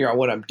figure out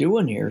what I'm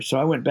doing here. So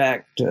I went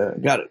back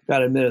got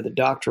admitted to the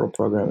doctoral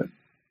program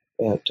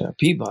at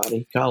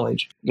Peabody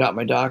College, got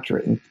my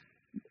doctorate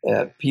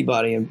at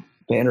Peabody and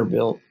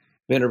Vanderbilt.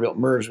 Vanderbilt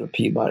merged with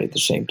Peabody at the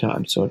same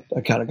time. So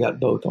I kind of got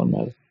both on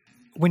my.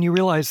 When you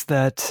realized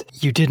that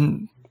you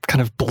didn't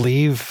kind of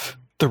believe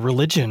the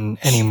religion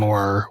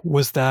anymore,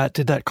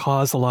 did that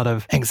cause a lot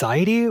of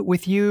anxiety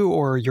with you,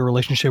 or your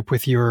relationship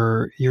with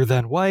your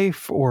then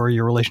wife, or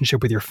your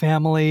relationship with your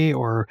family,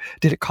 or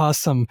did it cause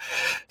some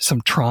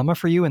trauma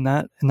for you in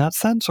that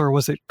sense, or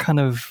was it kind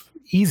of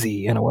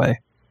easy in a way?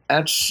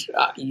 That's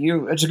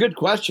It's a good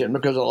question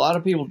because a lot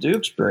of people do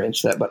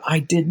experience that, but I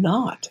did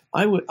not.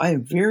 I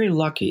am very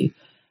lucky,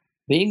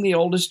 being the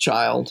oldest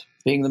child,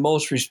 being the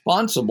most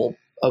responsible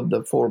of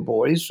the four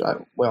boys.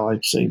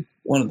 I'd say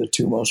one of the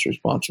two most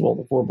responsible,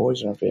 the four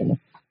boys in our family.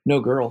 No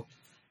girl.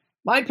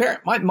 My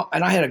mom,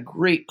 and I had a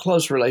great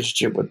close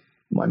relationship with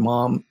my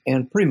mom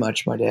and pretty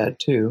much my dad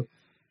too.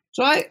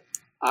 So I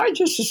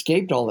just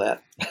escaped all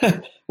that.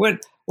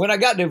 When I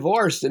got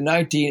divorced in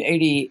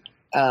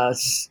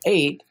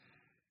 1988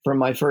 from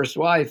my first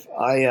wife,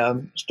 I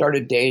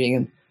started dating,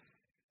 and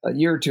a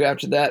year or two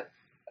after that,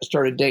 I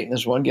started dating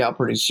this one gal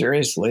pretty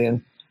seriously.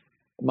 And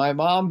my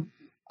mom,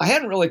 I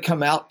hadn't really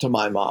come out to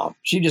my mom.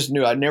 She just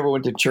knew I never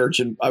went to church,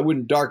 and I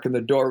wouldn't darken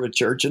the door of a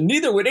church, and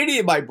neither would any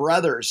of my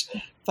brothers.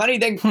 Funny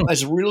thing,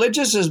 as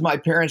religious as my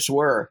parents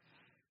were,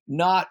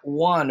 not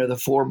one of the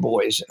four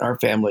boys in our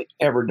family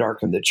ever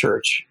darkened the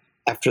church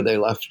after they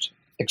left,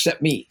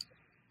 except me.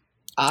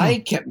 I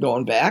kept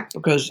going back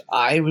because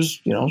I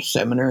was,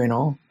 seminary and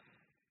all.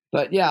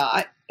 But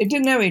yeah, it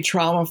didn't have any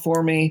trauma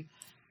for me.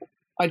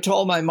 I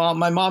told my mom.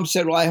 My mom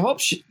said, "Well, I hope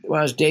when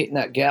I was dating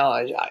that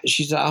gal,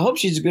 she said, I hope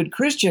she's a good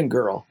Christian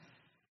girl."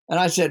 And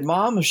I said,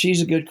 "Mom, if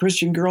she's a good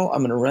Christian girl,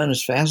 I'm going to run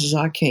as fast as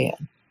I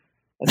can."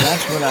 And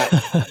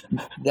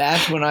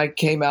that's when I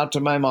came out to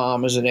my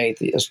mom as an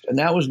atheist. And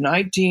that was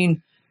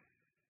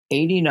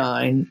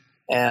 1989,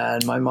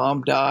 and my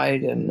mom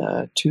died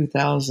in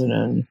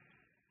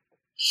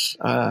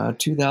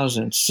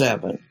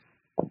 2007,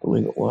 I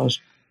believe it was.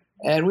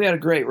 And we had a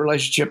great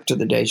relationship to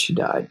the day she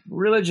died.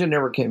 Religion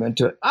never came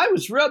into it. I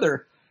was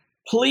rather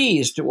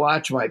pleased to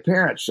watch my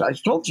parents. I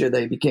told you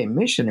they became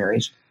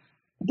missionaries.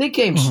 They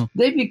became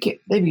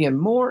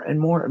more and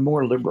more and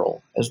more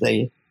liberal as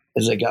they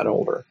got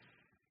older,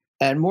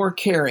 and more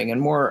caring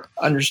and more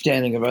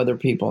understanding of other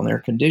people and their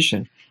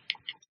condition.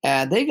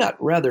 And they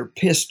got rather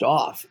pissed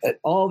off at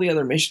all the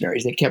other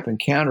missionaries they kept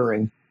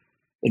encountering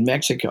in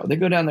Mexico. They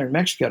go down there in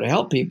Mexico to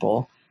help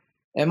people.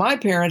 And my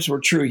parents were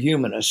true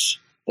humanists.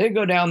 They'd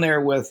go down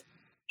there with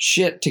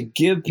shit to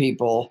give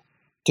people,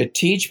 to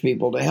teach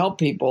people, to help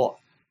people.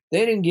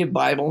 They didn't give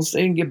Bibles.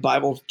 They didn't give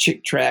Bible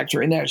chick tracts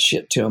or any of that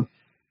shit to them.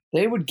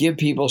 They would give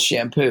people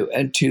shampoo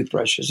and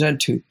toothbrushes and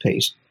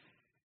toothpaste.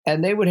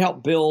 And they would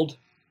help build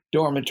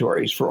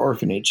dormitories for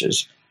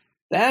orphanages.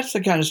 That's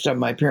the kind of stuff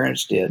my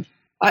parents did.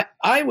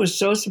 I was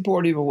so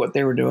supportive of what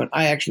they were doing,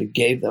 I actually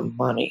gave them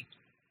money.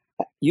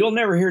 You'll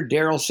never hear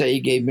Darrel say he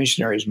gave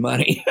missionaries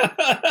money,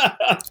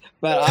 but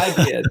I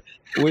did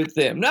with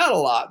them. Not a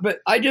lot, but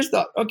I just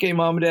thought, okay,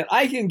 Mom and Dad,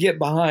 I can get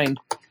behind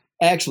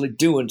actually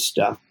doing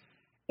stuff.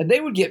 And they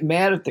would get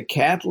mad at the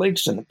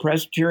Catholics and the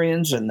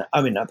Presbyterians and the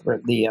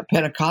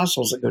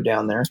Pentecostals that go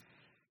down there,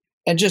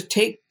 and just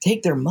take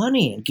their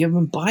money and give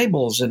them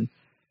Bibles and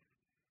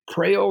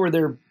pray over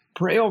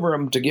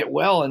them to get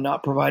well and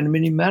not provide them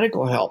any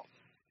medical help.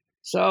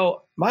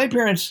 So my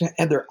parents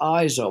had their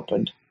eyes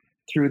opened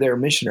through their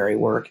missionary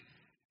work.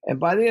 And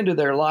by the end of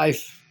their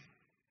life,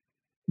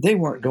 they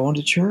weren't going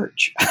to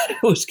church.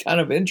 It was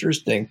kind of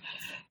interesting.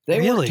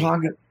 They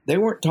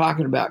weren't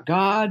talking about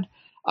God.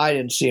 I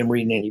didn't see them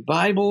reading any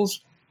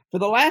Bibles. For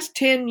the last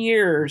 10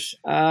 years,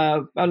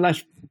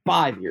 last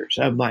 5 years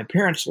of my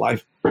parents'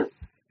 life,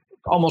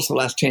 almost the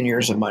last 10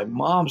 years of my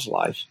mom's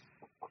life,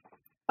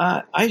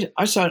 I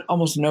saw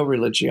almost no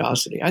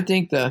religiosity. I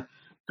think the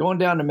going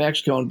down to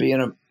Mexico and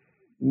being a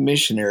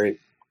missionary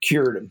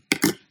cured them.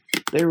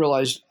 They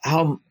realized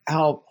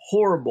how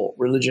horrible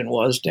religion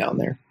was down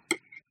there.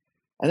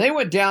 And they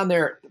went down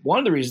there. One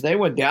of the reasons they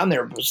went down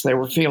there was they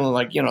were feeling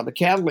like, the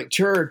Catholic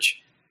Church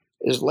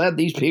has led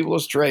these people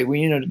astray.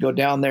 We needed to go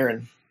down there.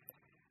 And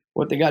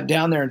what they got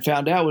down there and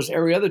found out was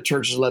every other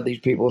church has led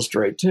these people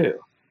astray too.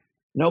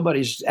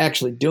 Nobody's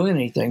actually doing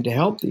anything to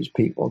help these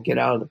people get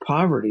out of the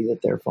poverty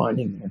that they're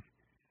finding there.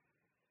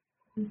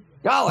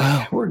 Golly,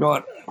 wow. We're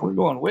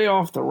going way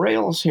off the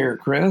rails here,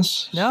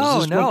 Chris.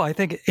 No, I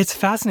think it's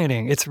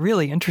fascinating. It's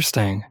really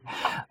interesting.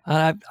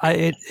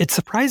 It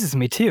surprises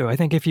me too. I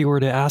think if you were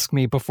to ask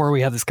me before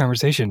we had this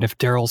conversation if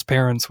Darrel's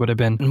parents would have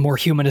been more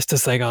humanist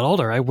as they got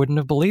older, I wouldn't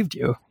have believed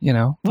you.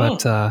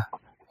 But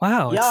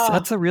wow, yeah.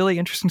 That's a really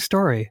interesting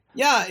story.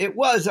 Yeah, it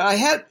was.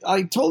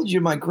 I told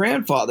you my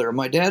grandfather on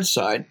my dad's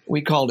side,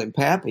 we called him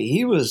Pappy.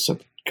 He was a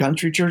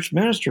country church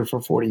minister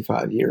for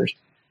 45 years.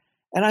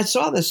 And I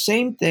saw the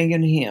same thing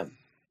in him.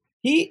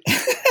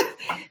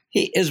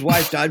 His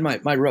wife died.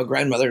 My real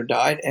grandmother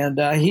died, and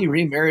he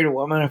remarried a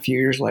woman a few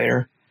years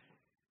later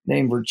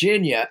named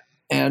Virginia.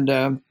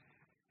 And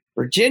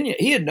Virginia,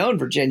 he had known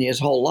Virginia his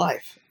whole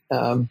life,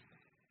 but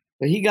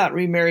he got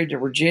remarried to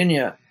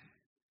Virginia,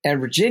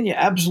 and Virginia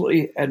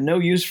absolutely had no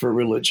use for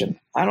religion.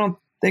 I don't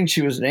think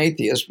she was an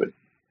atheist, but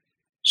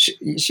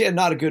she had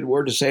not a good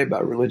word to say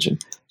about religion.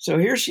 So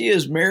here she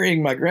is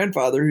marrying my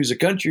grandfather, who's a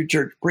country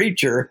church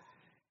preacher.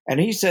 And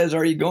he says,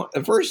 "Are you going?"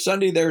 The first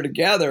Sunday they're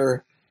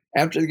together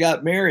after they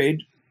got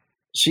married,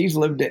 she's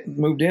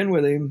moved in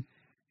with him.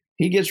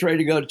 He gets ready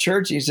to go to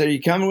church. He said, "Are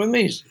you coming with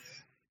me?"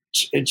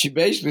 And she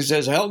basically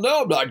says, "Hell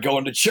no, I'm not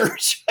going to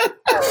church."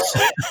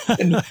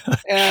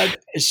 and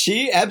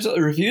she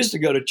absolutely refused to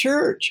go to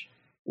church.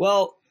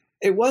 Well,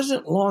 it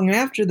wasn't long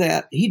after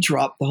that he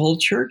dropped the whole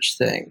church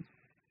thing.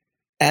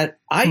 And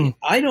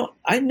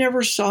I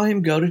never saw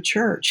him go to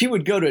church. He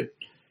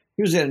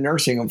was in a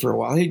nursing home for a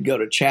while. He'd go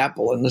to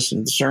chapel and listen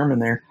to the sermon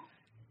there.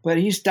 But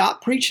he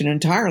stopped preaching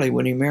entirely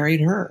when he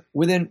married her.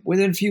 Within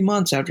a few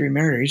months after he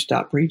married her, he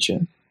stopped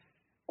preaching.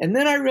 And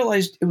then I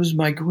realized it was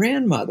my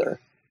grandmother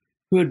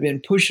who had been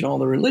pushing all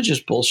the religious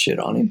bullshit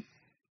on him.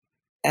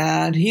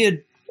 And he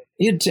had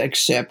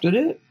accepted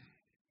it.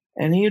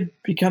 And he had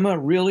become a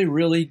really,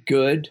 really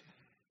good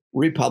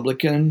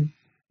Republican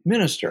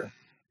minister.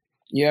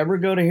 You ever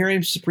go to hear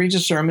him preach a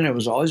sermon, it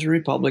was always a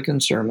Republican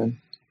sermon.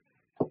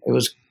 It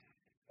was,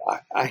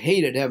 I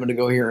hated having to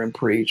go hear him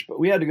preach, but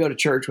we had to go to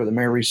church with him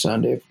every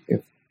Sunday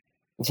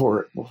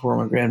before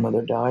my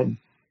grandmother died.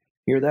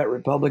 Hear that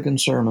Republican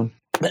sermon.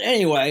 But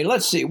anyway,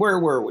 let's see, where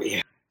were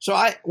we?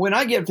 So when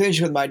I get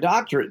finished with my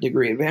doctorate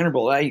degree at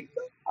Vanderbilt,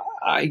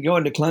 I go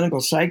into clinical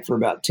psych for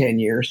about 10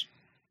 years.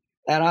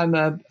 And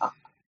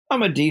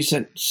I'm a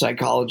decent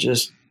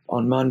psychologist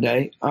on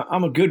Monday.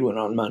 I'm a good one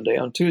on Monday.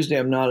 On Tuesday,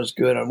 I'm not as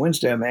good. On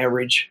Wednesday, I'm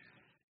average.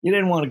 You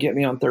didn't want to get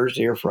me on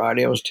Thursday or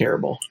Friday. I was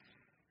terrible.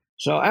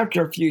 So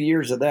after a few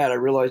years of that, I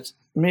realized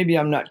maybe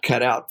I'm not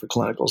cut out for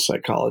clinical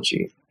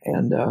psychology.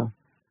 And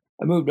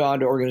I moved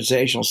on to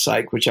organizational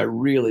psych, which I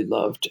really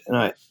loved. And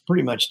I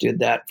pretty much did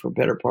that for a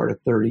better part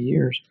of 30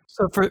 years.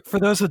 So for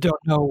those that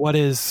don't know, what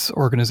is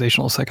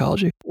organizational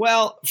psychology?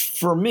 Well,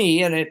 for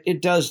me, and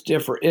it does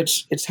differ,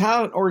 it's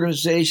how an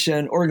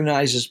organization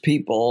organizes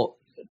people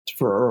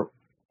for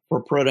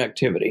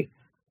productivity.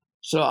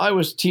 So I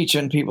was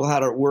teaching people how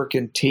to work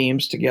in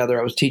teams together.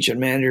 I was teaching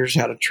managers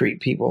how to treat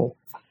people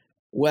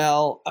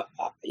well.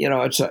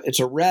 It's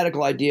a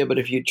radical idea, but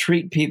if you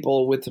treat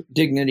people with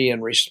dignity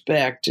and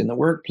respect in the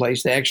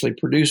workplace, they actually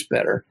produce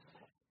better.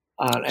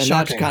 And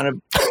Shocking.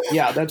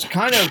 that's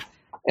kind of,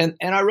 and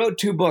I wrote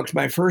 2 books.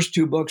 My first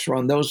 2 books were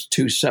on those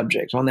 2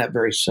 subjects, on that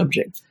very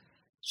subject.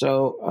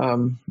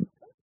 So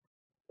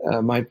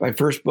my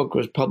first book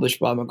was published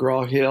by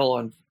McGraw-Hill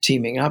on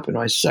teaming up, and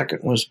my second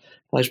was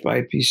published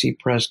by PC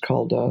Press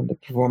called The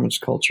Performance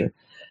Culture.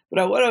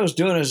 But what I was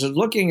doing is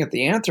looking at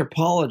the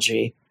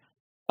anthropology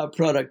of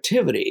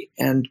productivity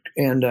and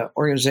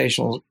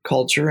organizational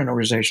culture and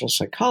organizational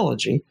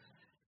psychology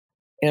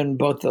in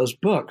both those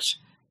books.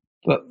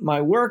 But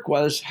my work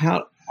was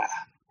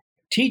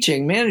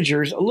teaching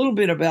managers a little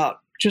bit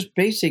about just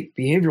basic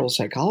behavioral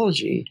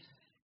psychology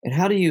and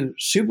how do you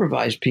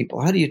supervise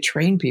people? How do you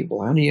train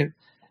people? How do you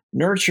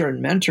nurture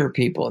and mentor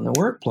people in the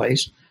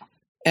workplace?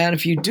 And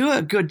if you do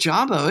a good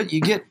job of it, you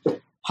get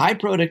high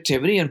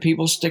productivity and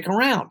people stick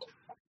around.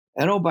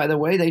 And oh, by the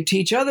way, they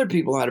teach other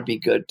people how to be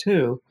good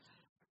too.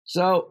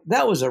 So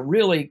that was a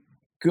really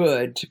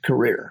good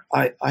career.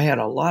 I had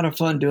a lot of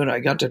fun doing it. I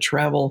got to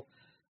travel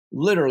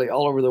literally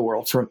all over the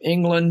world, from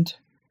England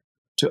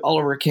to all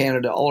over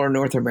Canada, all over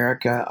North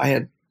America. I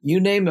had, you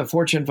name a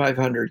Fortune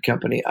 500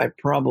 company, I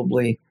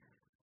probably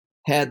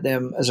had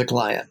them as a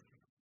client.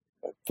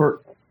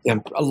 For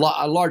a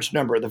large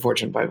number of the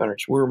Fortune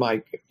 500s were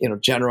my,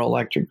 General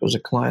Electric was a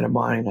client of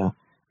mine.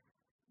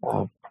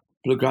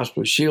 Blue Cross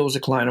Blue Shield was a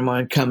client of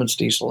mine. Cummins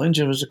Diesel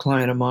Engine was a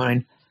client of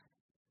mine.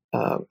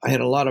 I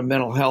had a lot of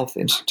mental health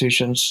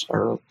institutions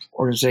or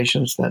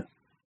organizations, that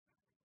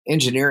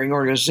engineering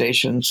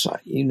organizations,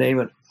 you name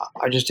it.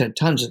 I just had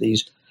tons of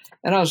these,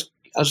 and I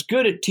was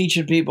good at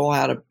teaching people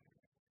how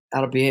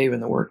to behave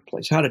in the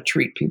workplace, how to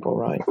treat people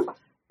right,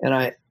 and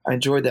I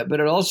enjoyed that. But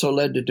it also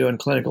led to doing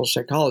clinical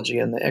psychology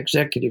in the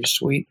executive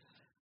suite.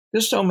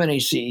 There's so many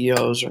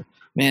CEOs or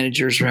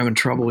managers are having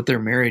trouble with their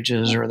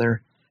marriages or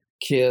their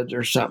kids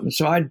or something.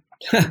 So I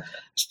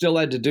still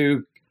had to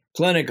do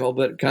clinical,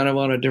 but kind of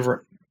on a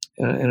different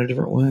in a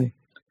different way.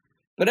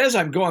 But as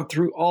I'm going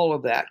through all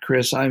of that,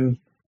 Chris, I'm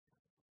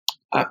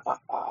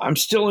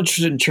still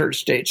interested in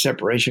church-state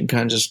separation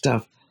kinds of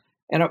stuff.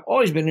 And I've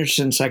always been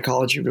interested in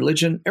psychology,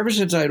 religion. Ever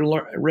since I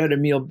read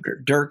Emile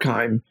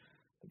Durkheim,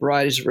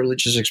 Varieties of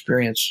Religious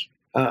Experience.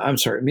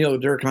 Emile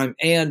Durkheim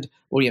and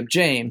William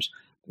James,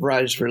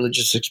 Varieties of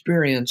Religious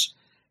Experience,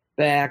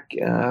 back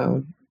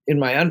in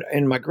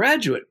my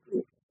graduate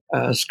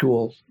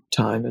school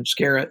time in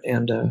Scarrett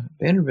and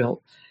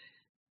Vanderbilt.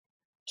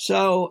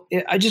 So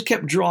I just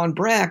kept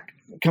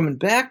coming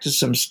back to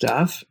some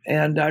stuff,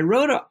 and I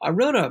wrote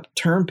a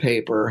term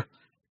paper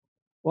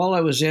while I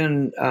was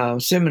in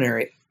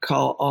seminary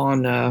called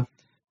on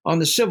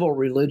the civil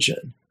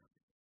religion,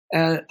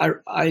 and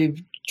I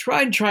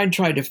tried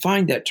to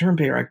find that term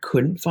paper. I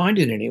couldn't find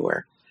it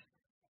anywhere,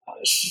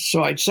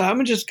 so I decided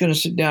I'm just going to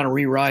sit down and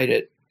rewrite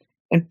it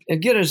and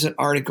get it as an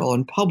article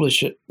and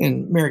publish it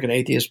in American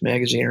Atheist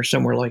magazine or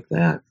somewhere like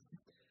that.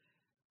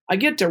 I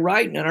get to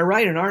writing, and I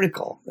write an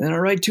article, and I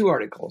write 2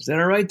 articles, then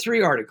I write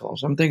 3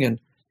 articles. I'm thinking,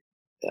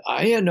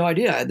 I had no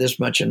idea I had this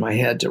much in my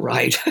head to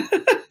write.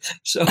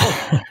 So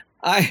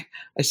I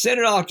sent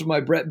it off to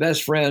my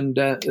best friend,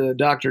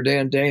 Dr.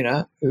 Dan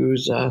Dana,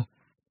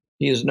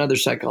 he is another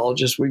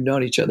psychologist. We've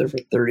known each other for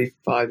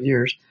 35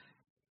 years.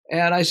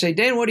 And I say,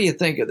 Dan, what do you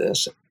think of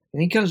this?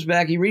 And he comes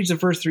back, he reads the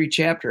first 3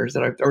 chapters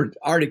or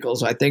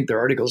articles, I think they're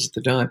articles at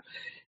the time.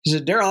 He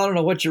said, Darrel, I don't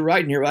know what you're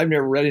writing here. I've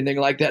never read anything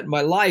like that in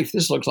my life.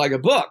 This looks like a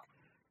book.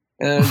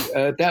 And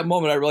at that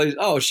moment, I realized,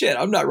 oh, shit,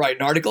 I'm not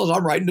writing articles.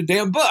 I'm writing a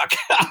damn book.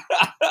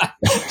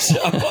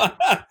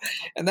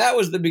 And that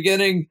was the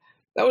beginning.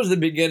 That was the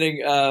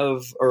beginning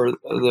of, or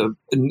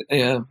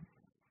the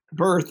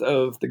birth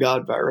of the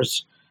God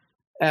virus.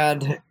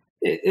 And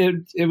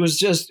it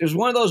was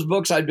one of those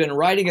books I'd been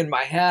writing in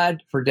my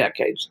head for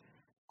decades.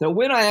 So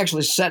when I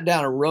actually sat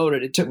down and wrote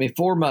it, it took me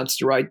 4 months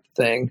to write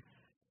the thing. It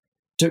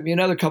took me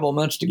another couple of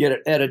months to get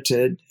it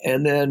edited,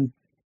 and then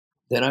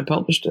I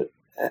published it.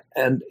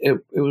 And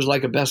it was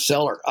like a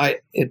bestseller.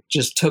 It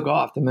just took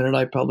off the minute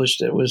I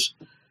published it.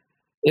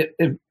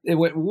 It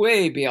went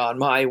way beyond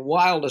my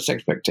wildest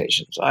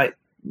expectations.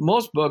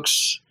 Most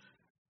books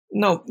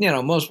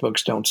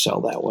don't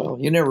sell that well.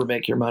 You never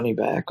make your money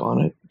back on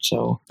it.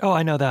 So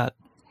I know that.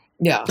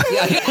 Yeah.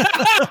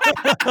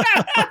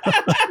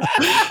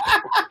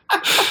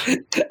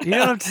 You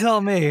don't have to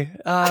tell me.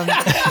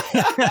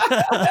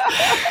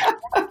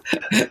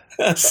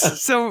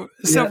 So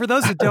for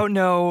those who don't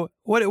know,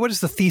 what is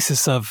the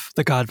thesis of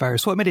the God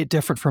virus? What made it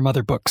different from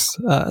other books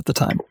at the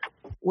time?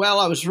 Well,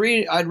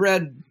 I'd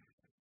read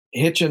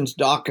Hitchens,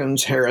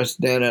 Dawkins, Harris,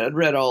 Dennett. I'd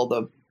read all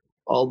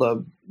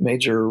the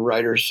major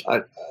writers,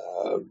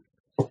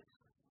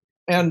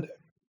 and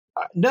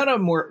none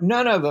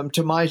of them,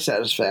 to my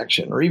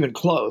satisfaction, or even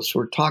close,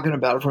 were talking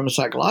about it from a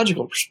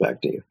psychological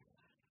perspective.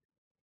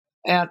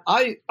 And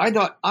I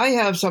thought, I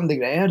have something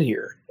to add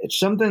here. It's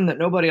something that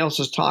nobody else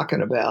is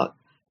talking about.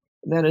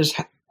 And that is,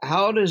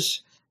 how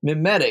does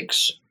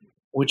mimetics,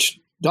 which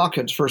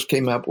Dawkins first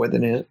came up with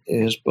in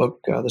his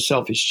book, The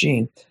Selfish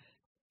Gene,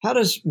 how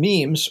does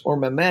memes or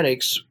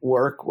mimetics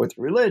work with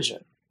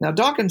religion? Now,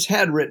 Dawkins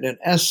had written an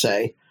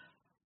essay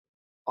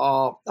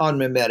on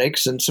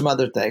mimetics and some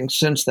other things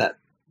since that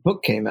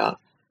book came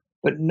out,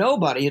 but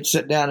nobody had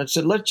sat down and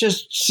said, let's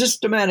just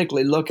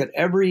systematically look at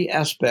every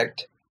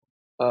aspect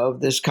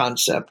of this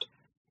concept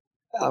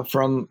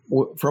from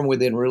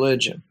within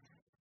religion.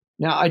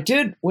 Now,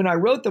 when I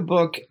wrote the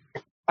book,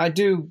 I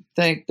do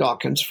thank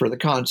Dawkins for the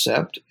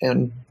concept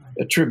and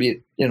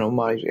attribute,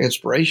 my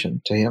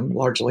inspiration to him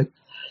largely.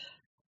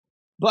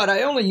 But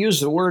I only use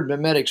the word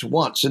mimetics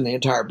once in the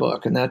entire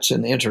book, and that's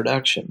in the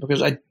introduction,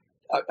 because I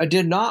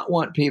did not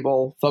want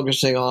people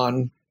focusing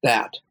on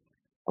that.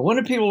 I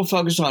wanted people to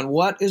focus on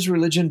what is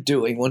religion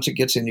doing once it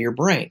gets into your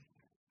brain.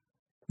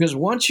 Because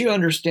once you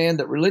understand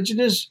that religion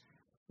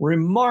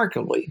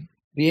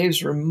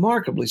behaves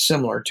remarkably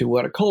similar to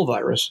what a cold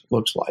virus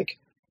looks like,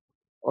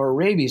 or a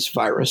rabies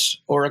virus,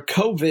 or a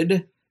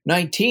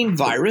COVID-19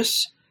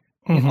 virus.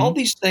 Mm-hmm. All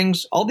these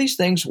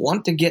things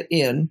want to get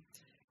in,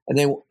 and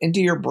they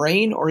into your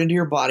brain or into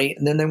your body,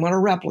 and then they want to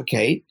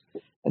replicate,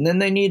 and then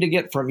they need to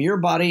get from your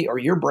body or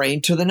your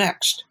brain to the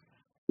next.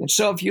 And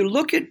so if you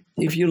look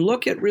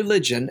at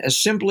religion as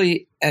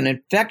simply an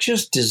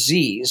infectious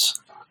disease,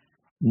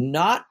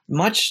 not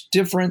much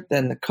different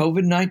than the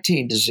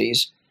COVID-19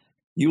 disease,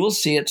 you will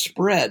see it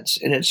spreads,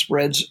 and it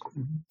spreads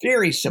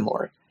very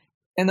similar.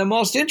 And the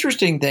most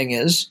interesting thing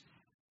is,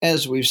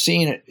 as we've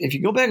seen it, if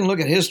you go back and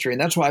look at history,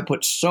 and that's why I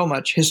put so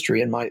much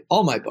history in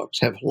all my books,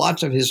 have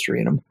lots of history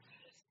in them,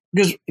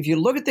 because if you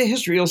look at the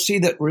history, you'll see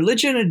that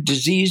religion and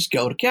disease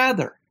go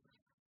together.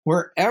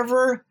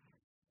 Wherever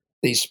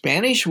the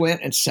Spanish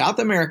went in South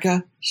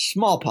America,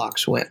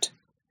 smallpox went.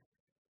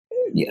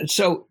 Yeah,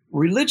 so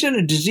religion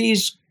and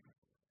disease,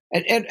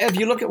 and if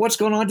you look at what's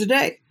going on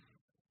today,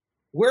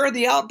 where are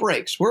the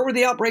outbreaks? Where were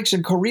the outbreaks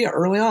in Korea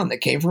early on that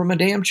came from a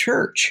damn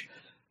church?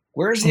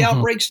 Where's the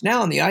outbreaks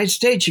now in the United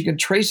States? You can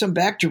trace them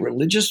back to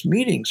religious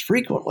meetings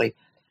frequently.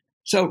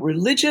 So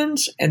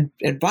religions and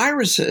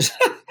viruses,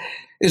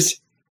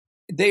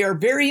 they are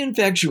very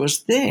infectious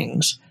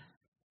things.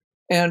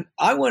 And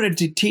I wanted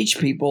to teach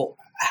people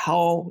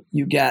how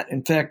you get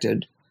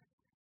infected.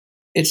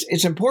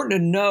 It's important to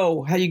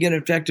know how you get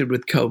infected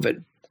with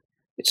COVID.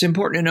 It's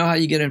important to know how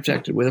you get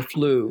infected with a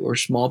flu or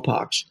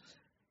smallpox.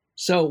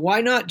 So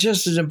why not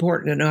just as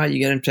important to know how you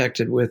get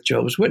infected with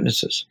Jehovah's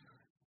Witnesses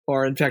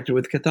or infected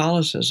with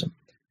Catholicism?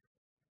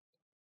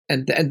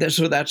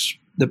 So that's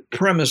the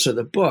premise of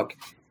the book.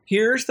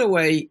 Here's the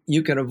way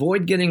you can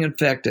avoid getting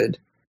infected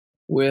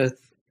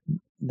with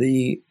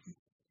the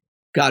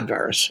God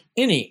virus,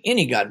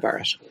 any God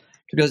virus,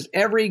 because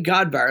every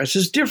God virus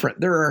is different.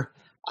 There are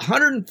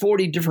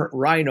 140 different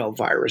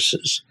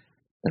rhinoviruses,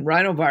 and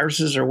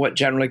rhinoviruses are what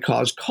generally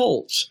cause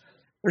colds.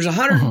 There's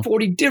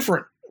 140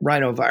 different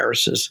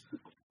rhinoviruses.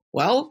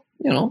 Well,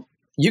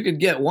 you could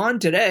get one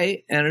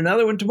today and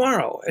another one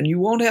tomorrow, and you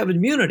won't have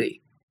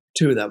immunity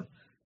to them.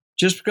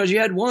 Just because you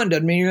had one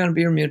doesn't mean you're going to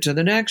be immune to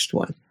the next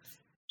one.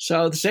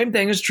 So the same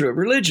thing is true of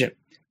religion.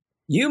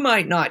 You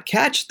might not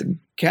catch the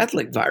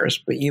Catholic virus,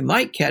 but you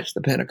might catch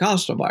the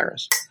Pentecostal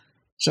virus.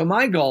 So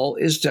my goal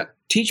is to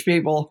teach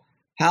people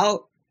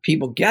how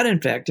people get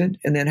infected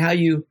and then how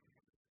you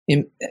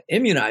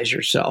immunize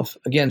yourself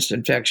against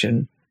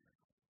infection,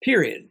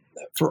 period,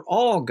 for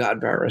all God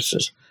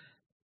viruses.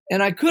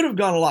 And I could have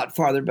gone a lot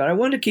farther, but I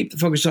wanted to keep the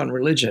focus on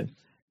religion.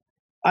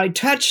 I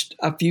touched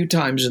a few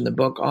times in the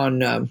book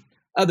on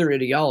other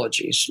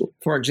ideologies.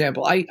 For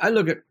example, I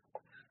look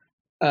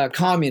at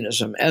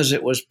communism as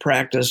it was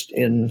practiced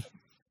in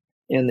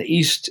the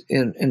East,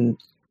 in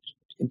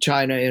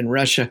China, in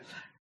Russia.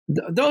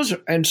 Those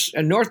and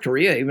North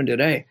Korea even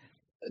today,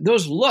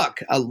 those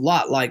look a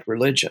lot like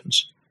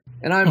religions.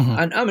 And I'm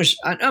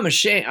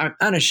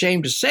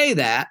unashamed to say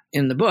that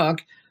in the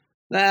book,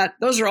 that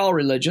those are all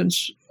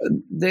religions.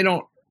 They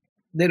don't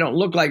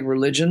look like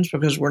religions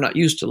because we're not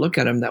used to look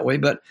at them that way.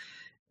 But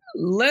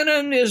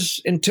Lenin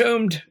is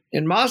entombed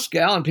in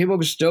Moscow, and people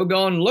can still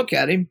go and look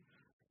at him.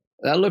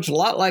 That looks a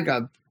lot like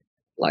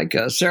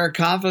a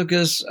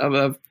sarcophagus of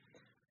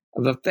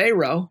a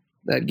pharaoh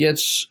that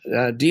gets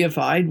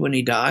deified when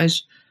he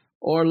dies.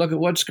 Or look at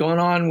what's going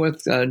on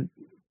with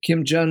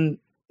Kim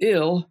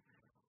Jong-il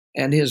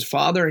and his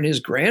father and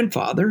his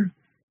grandfather.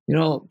 You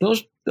know,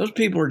 those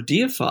people are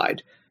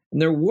deified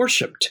and they're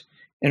worshipped.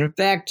 And in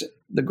fact,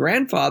 the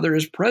grandfather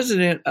is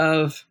president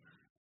of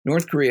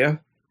North Korea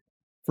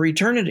for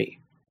eternity.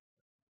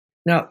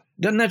 Now,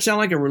 doesn't that sound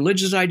like a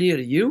religious idea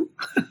to you?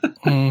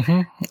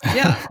 Mm-hmm.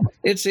 Yeah,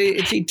 it's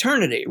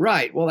eternity,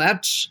 right? Well,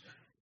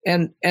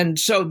 and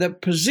so the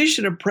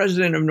position of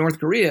president of North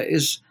Korea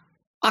is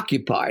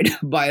occupied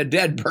by a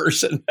dead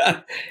person.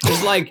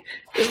 It's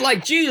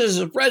like Jesus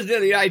is president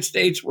of the United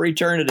States for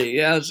eternity.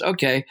 Yes,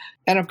 okay.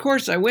 And of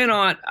course,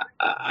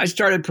 I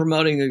started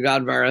promoting the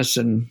God virus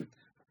and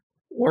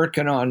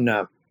working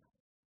on,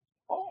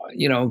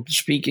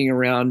 speaking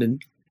around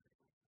and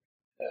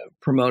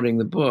promoting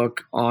the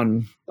book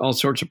on all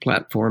sorts of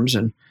platforms.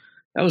 And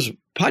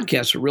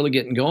podcasts were really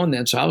getting going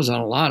then. So I was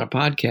on a lot of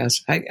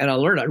podcasts. And I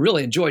learned I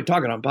really enjoy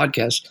talking on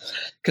podcasts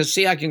because,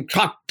 see, I can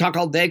talk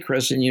all day,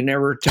 Chris, and you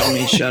never tell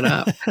me shut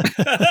up.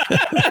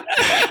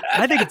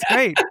 I think it's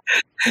great.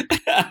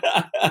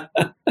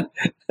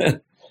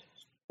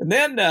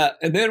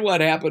 And then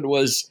what happened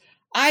was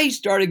I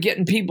started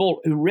getting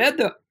people who read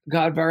the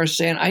God virus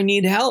saying, I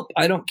need help.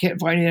 Can't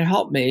find anyone to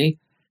help me.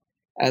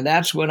 And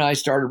that's when I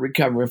started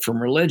recovering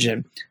from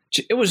religion.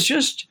 It was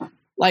just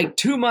like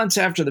 2 months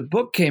after the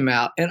book came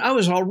out, and I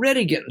was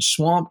already getting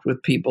swamped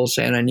with people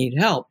saying I need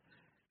help.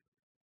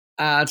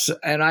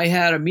 And I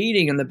had a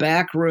meeting in the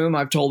back room.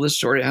 I've told this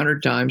story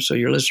 100 times, so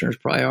your listeners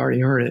probably already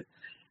heard it.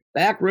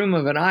 Back room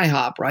of an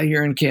IHOP right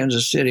here in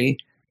Kansas City,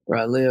 where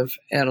I live,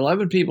 and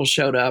 11 people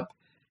showed up.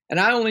 And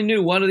I only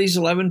knew one of these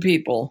 11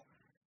 people.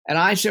 And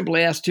I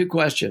simply asked 2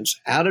 questions.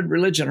 How did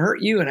religion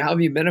hurt you, and how have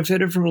you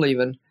benefited from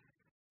leaving?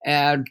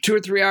 And 2 or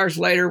 3 hours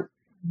later,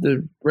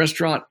 the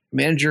restaurant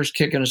manager's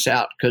kicking us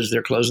out because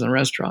they're closing the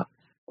restaurant,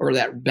 or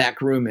that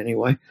back room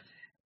anyway.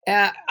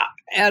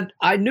 And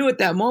I knew at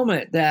that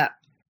moment that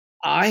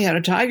I had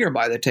a tiger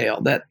by the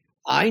tail, that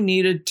I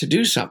needed to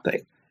do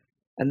something.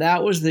 And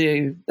that was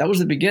the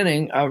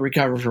beginning of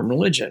recovery from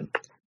religion.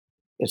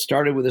 It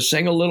started with a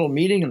single little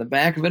meeting in the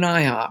back of an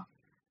IHOP.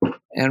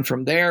 And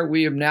from there,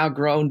 we have now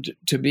grown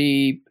to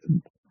be,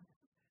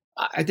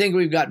 I think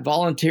we've got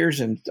volunteers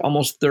in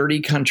almost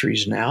 30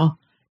 countries now.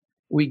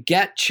 We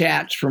get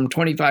chats from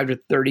 25 to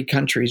 30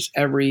 countries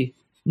every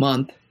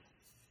month,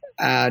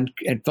 and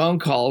phone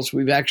calls.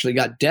 We've actually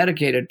got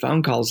dedicated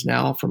phone calls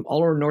now from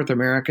all over North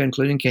America,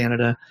 including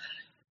Canada,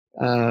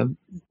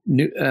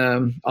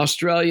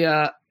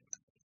 Australia,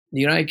 the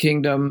United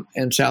Kingdom,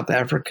 and South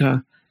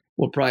Africa.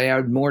 We'll probably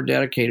add more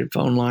dedicated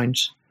phone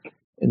lines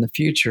in the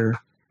future.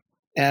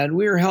 And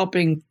we're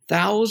helping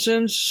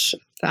tens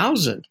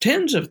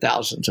of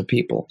thousands of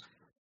people.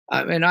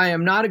 I mean, I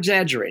am not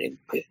exaggerating.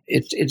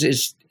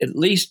 It's at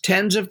least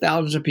tens of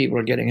thousands of people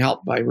are getting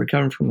help by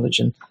recovering from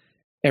religion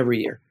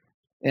every year.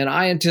 And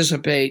I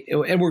anticipate,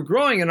 and we're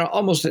growing at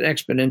almost an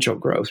exponential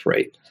growth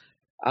rate.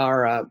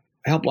 Our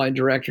helpline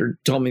director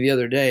told me the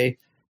other day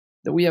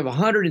that we have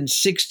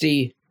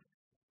 160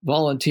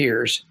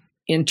 volunteers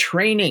in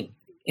training,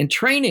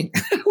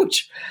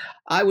 which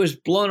I was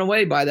blown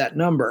away by that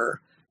number,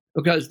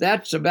 because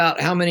that's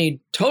about how many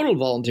total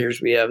volunteers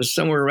we have, is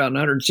somewhere around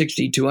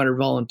 160, 200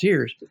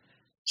 volunteers.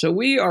 So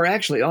we are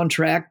actually on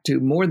track to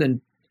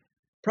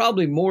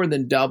probably more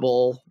than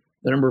double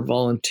the number of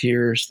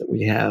volunteers that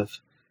we have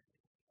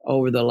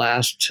over the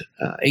last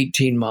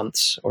 18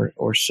 months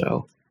or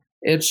so.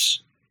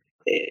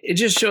 It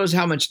just shows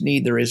how much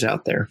need there is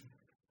out there.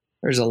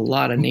 There's a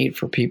lot of need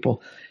for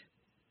people.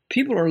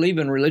 People are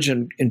leaving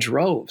religion in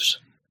droves,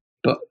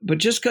 but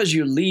just because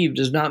you leave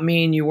does not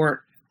mean you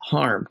weren't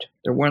harmed.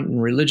 There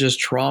wasn't religious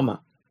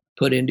trauma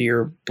put into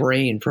your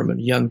brain from a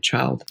young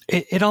child.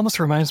 It almost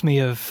reminds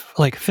me of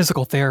like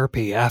physical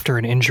therapy after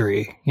an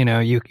injury. You know,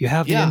 you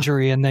have the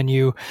injury, and then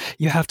you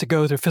have to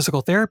go through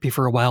physical therapy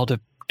for a while to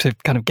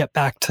kind of get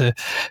back to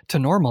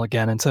normal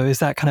again. And so is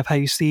that kind of how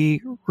you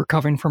see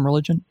recovering from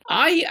religion?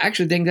 I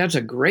actually think that's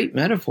a great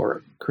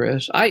metaphor,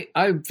 Chris. I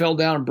fell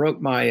down and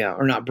broke my,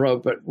 or not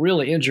broke, but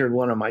really injured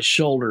one of my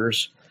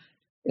shoulders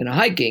in a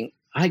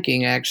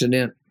hiking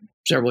accident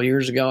several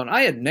years ago. And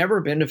I had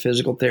never been to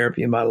physical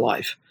therapy in my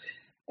life.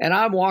 And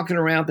I'm walking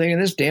around thinking,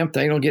 this damn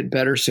thing will get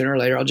better sooner or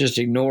later. I'll just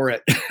ignore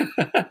it.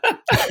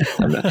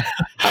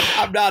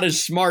 I'm not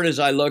as smart as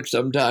I look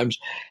sometimes.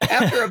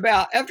 After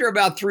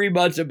about 3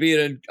 months of being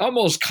in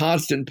almost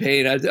constant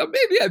pain, I thought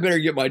maybe I better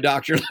get my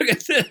doctor to look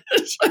at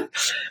this.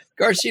 Of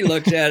course, she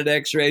looks at it,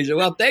 X-rays.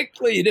 Well,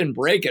 thankfully you didn't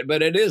break it,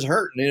 but it is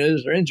hurting. It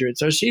is injured.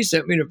 So she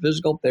sent me to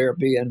physical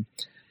therapy, and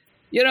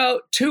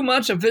 2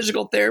 months of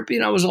physical therapy,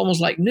 and I was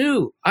almost like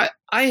new. I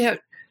had,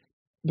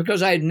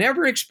 because I had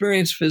never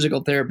experienced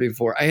physical therapy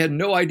before. I had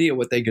no idea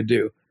what they could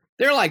do.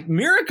 They're like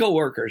miracle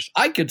workers.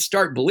 I could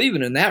start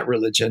believing in that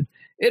religion.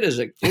 It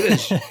is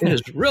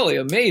really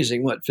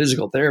amazing what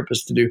physical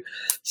therapists do.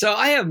 So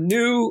I have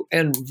new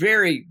and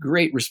very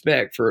great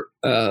respect for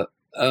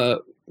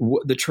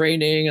the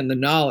training and the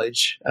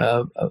knowledge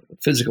of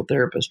physical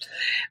therapists.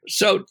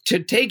 So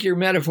to take your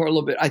metaphor a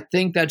little bit, I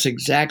think that's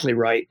exactly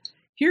right.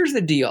 Here's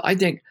the deal. I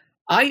think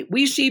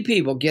we see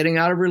people getting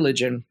out of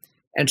religion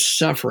and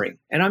suffering.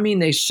 And I mean,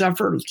 they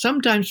suffer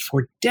sometimes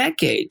for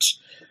decades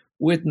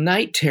with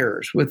night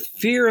terrors, with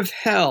fear of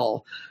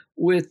hell,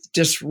 with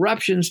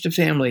disruptions to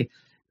family,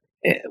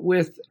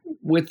 with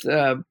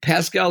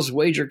Pascal's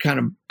wager kind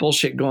of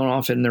bullshit going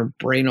off in their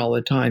brain all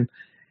the time.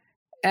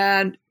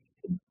 And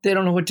they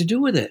don't know what to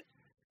do with it.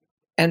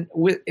 And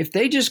if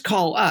they just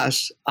call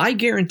us, I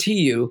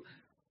guarantee you,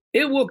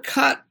 it will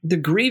cut the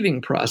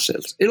grieving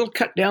process. It'll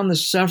cut down the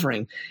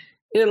suffering.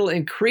 It'll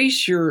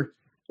increase your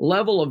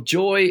level of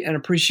joy and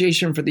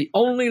appreciation for the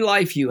only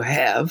life you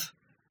have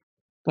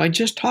by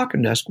just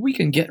talking to us. We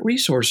can get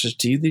resources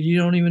to you that you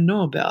don't even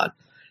know about.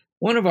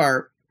 One of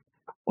our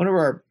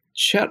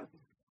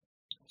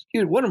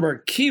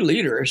key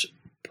leaders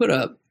put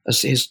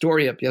his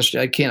story up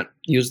yesterday. I can't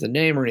use the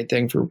name or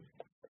anything for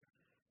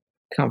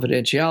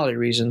confidentiality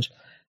reasons,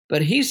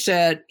 but he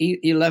said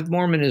he left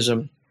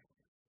Mormonism,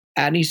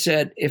 and he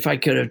said, if I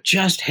could have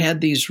just had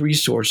these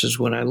resources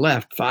when I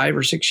left 5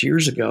 or 6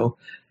 years ago,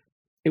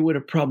 it would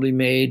have probably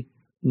made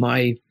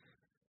my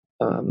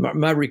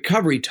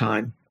recovery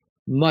time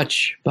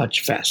much,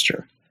 much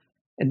faster.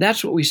 And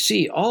that's what we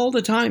see all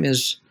the time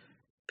is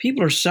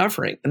people are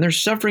suffering, and they're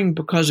suffering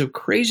because of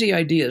crazy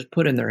ideas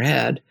put in their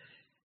head,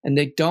 and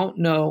they don't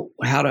know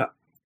how to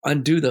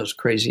undo those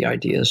crazy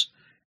ideas.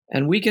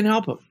 And we can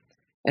help them.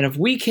 And if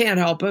we can't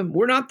help them,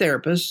 we're not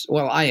therapists.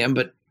 Well, I am,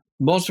 but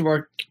most of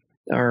our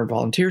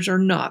volunteers are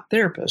not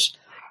therapists.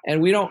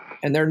 And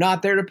they're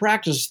not there to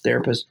practice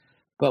therapists,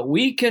 but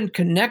we can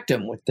connect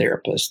them with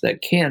therapists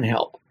that can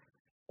help.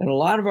 And a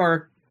lot of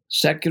our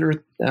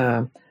secular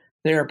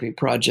therapy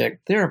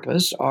project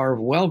therapists are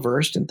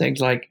well-versed in things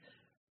like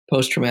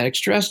post-traumatic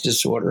stress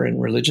disorder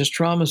and religious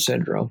trauma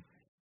syndrome.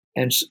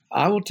 And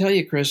I will tell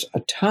you, Chris, a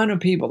ton of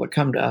people that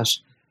come to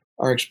us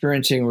are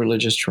experiencing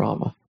religious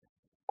trauma.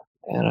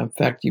 And in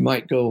fact, you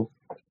might go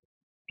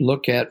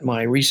look at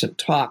my recent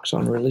talks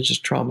on religious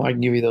trauma. I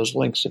can give you those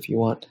links if you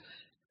want.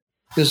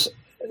 Because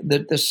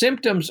the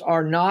symptoms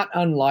are not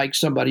unlike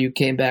somebody who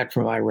came back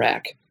from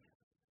Iraq.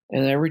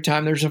 And every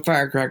time there's a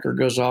firecracker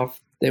goes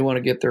off, they want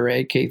to get their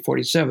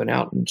AK-47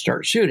 out and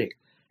start shooting.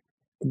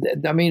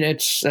 I mean,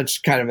 that's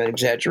kind of an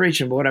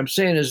exaggeration. But what I'm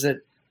saying is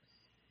that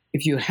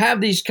if you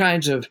have these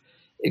kinds of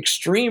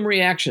extreme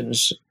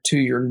reactions to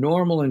your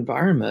normal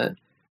environment,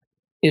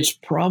 it's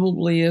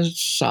probably a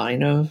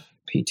sign of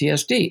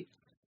PTSD.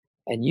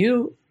 And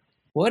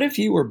what if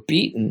you were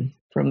beaten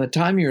from the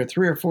time you were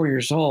 3 or 4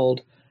 years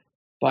old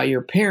by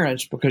your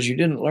parents because you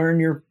didn't learn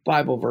your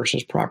Bible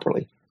verses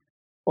properly?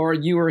 Or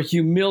you were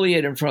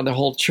humiliated in front of the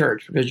whole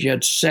church because you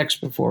had sex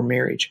before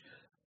marriage?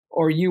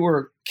 Or you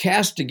were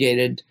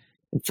castigated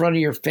in front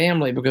of your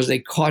family because they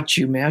caught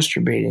you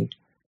masturbating?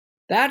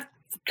 That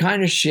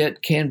kind of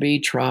shit can be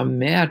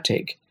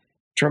traumatic.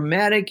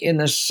 Traumatic in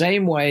the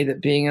same way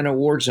that being in a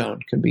war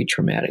zone can be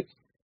traumatic.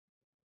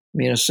 I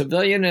mean, a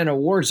civilian in a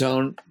war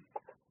zone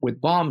with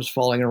bombs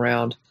falling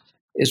around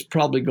is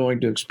probably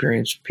going to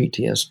experience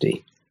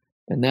PTSD.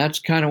 And that's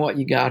kind of what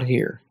you got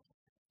here.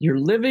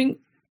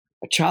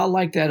 A child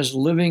like that is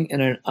living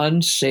in an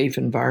unsafe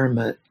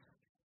environment.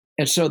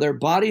 And so their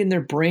body and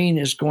their brain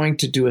is going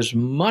to do as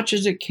much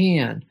as it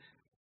can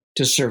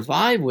to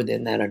survive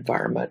within that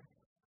environment.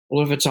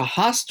 Well, if it's a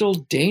hostile,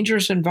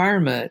 dangerous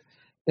environment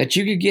that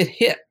you could get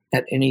hit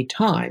at any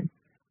time,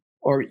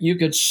 or you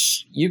could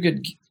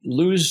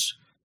lose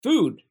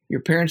food.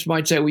 Your parents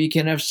might say, well, you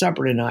can't have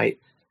supper tonight,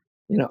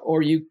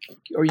 or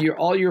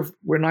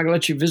we're not going to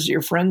let you visit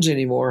your friends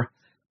anymore,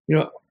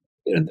 or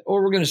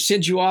we're going to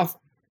send you off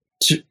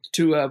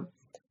to a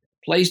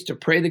place to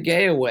pray the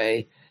gay away.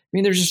 I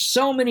mean, there's just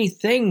so many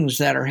things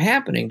that are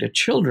happening to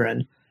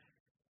children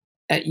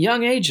at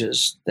young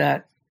ages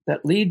that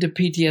lead to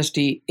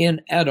PTSD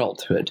in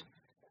adulthood.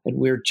 And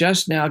we're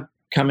just now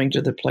coming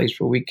to the place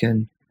where we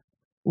can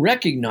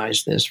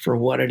recognize this for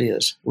what it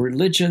is.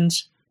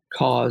 Religions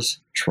cause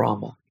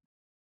trauma.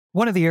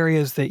 One of the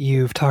areas that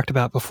you've talked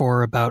about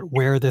before about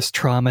where this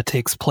trauma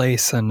takes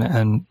place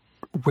and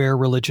where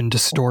religion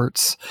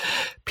distorts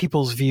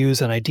people's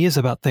views and ideas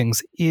about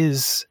things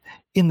is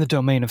in the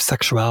domain of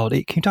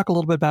sexuality. Can you talk a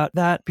little bit about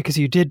that? Because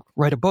you did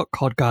write a book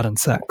called God and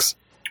Sex.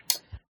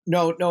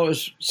 No, it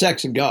was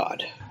Sex and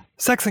God.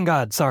 Sex and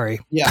God, sorry.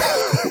 Yeah.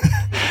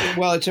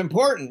 Well, it's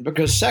important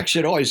because sex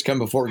should always come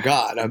before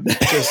God. I'm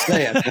just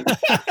saying.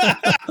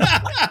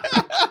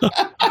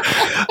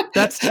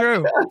 That's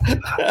true.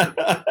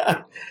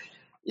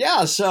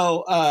 Yeah.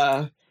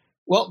 So,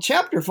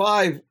 chapter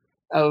 5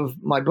 of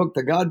my book,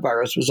 The God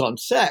Virus, was on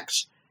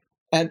sex.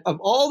 And of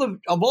all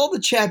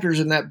the chapters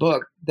in that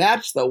book,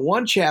 that's the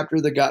one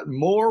chapter that got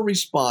more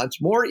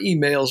response, more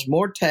emails,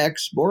 more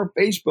texts, more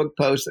Facebook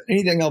posts than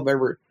anything I've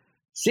ever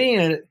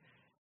seen.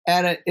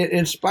 And it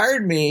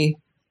inspired me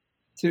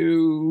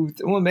to,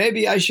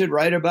 maybe I should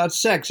write about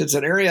sex. It's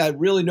an area I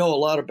really know a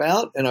lot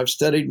about, and I've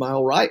studied my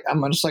whole life.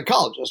 I'm a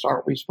psychologist.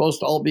 Aren't we supposed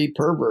to all be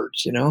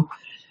perverts, So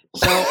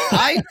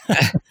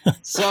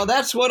so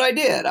that's what I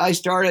did. I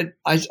started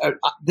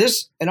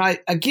this, and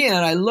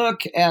I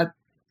look at,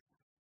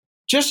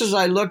 just as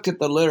I looked at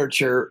the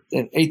literature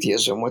in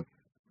atheism with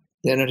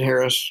Dennett,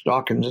 Harris,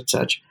 Dawkins, and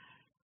such,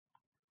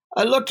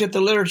 I looked at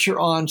the literature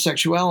on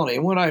sexuality,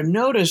 and what I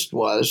noticed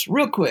was,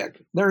 real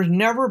quick, there's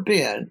never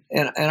been,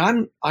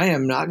 and I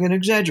am not going to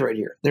exaggerate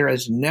here, there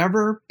has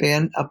never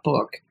been a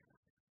book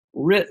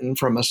written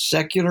from a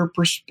secular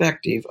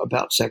perspective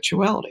about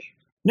sexuality.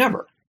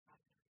 Never.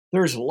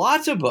 There's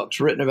lots of books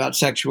written about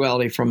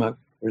sexuality from a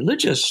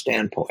religious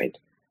standpoint,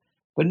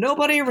 but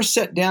nobody ever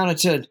sat down and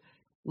said,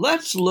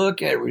 let's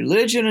look at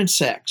religion and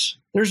sex.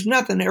 There's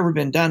nothing ever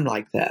been done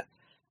like that.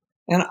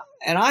 And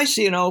I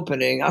see an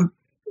opening.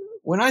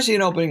 When I see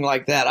an opening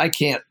like that, I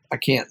can't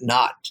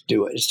not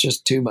do it. It's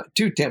just too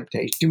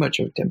much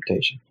of a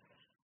temptation.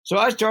 So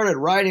I started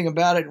writing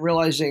about it and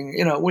realizing,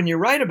 when you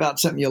write about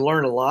something, you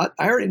learn a lot.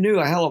 I already knew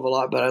a hell of a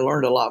lot, but I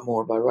learned a lot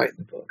more by writing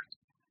the book.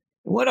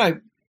 And what I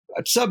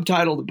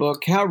subtitled the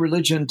book, How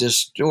Religion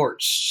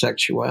Distorts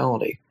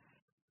Sexuality.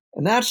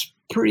 And that's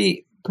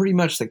pretty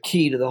much the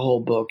key to the whole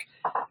book.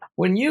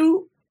 When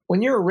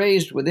you're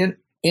raised within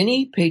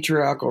any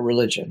patriarchal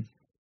religion,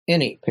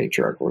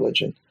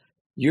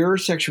 your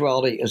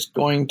sexuality is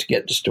going to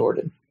get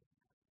distorted.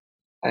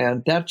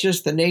 And that's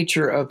just the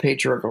nature of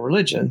patriarchal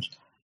religions,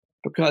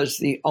 because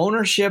the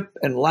ownership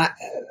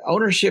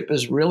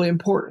is really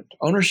important.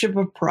 Ownership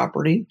of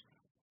property,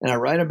 and I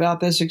write about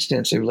this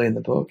extensively in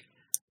the book,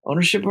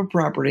 ownership of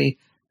property,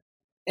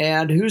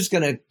 and who's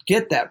going to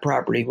get that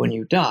property when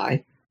you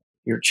die?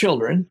 Your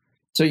children.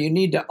 So you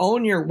need to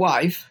own your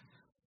wife,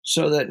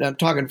 so that, I'm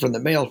talking from the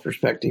male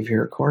perspective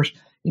here, of course,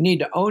 you need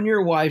to own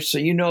your wife so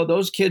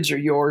those kids are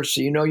yours,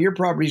 so your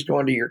property's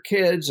going to your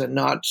kids and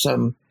not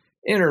some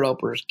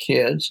interloper's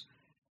kids.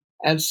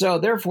 And so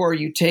therefore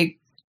you take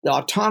the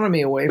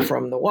autonomy away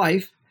from the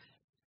wife.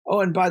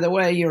 Oh, and by the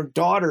way, your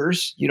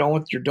daughters, you don't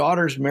want your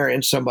daughters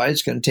marrying somebody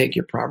that's going to take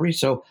your property.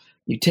 So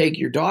you take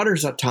your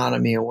daughter's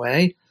autonomy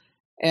away.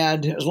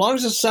 And as long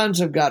as the sons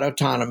have got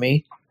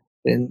autonomy,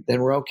 then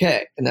we're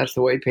okay. And that's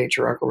the way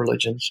patriarchal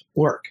religions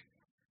work.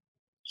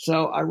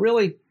 So I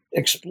really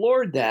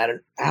explored that.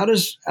 How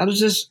does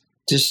this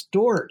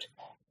distort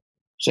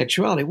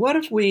sexuality? What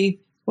if we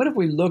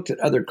looked at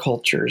other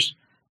cultures?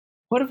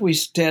 What if we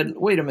said,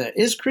 wait a minute,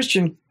 is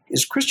Christian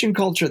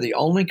culture the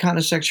only kind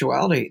of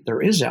sexuality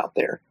there is out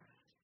there?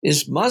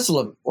 Is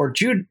Muslim or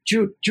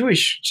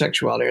Jewish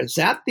sexuality, is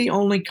that the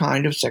only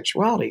kind of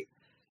sexuality?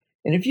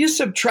 And if you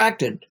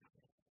subtracted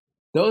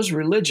those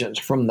religions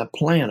from the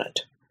planet,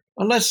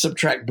 and let's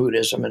subtract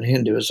Buddhism and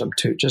Hinduism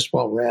too, just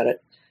while we're at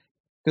it,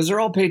 because they're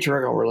all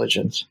patriarchal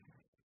religions.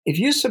 If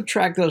you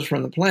subtract those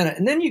from the planet,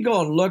 and then you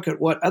go and look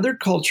at what other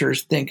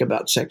cultures think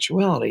about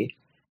sexuality,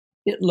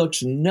 it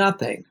looks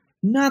nothing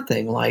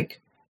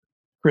like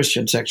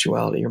Christian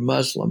sexuality or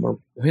Muslim or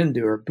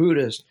Hindu or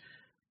Buddhist.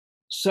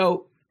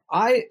 So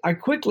I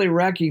quickly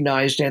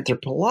recognized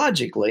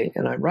anthropologically,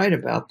 and I write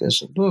about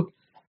this in the book,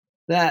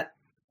 that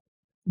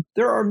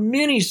there are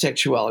many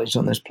sexualities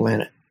on this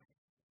planet.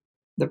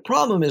 The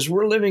problem is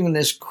we're living in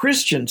this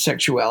Christian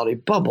sexuality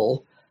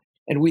bubble,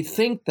 and we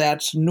think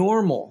that's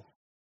normal.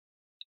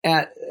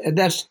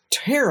 That's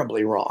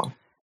terribly wrong.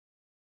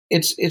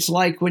 It's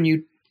like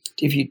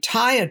if you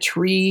tie a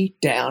tree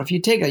down, if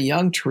you take a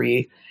young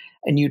tree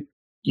and you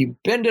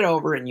bend it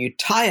over and you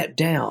tie it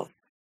down,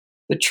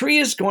 the tree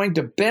is going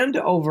to bend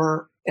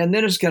over and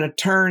then it's going to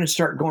turn and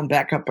start going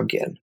back up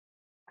again.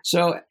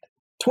 So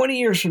 20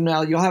 years from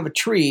now, you'll have a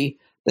tree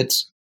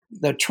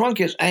the trunk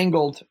is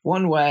angled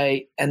one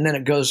way and then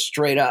it goes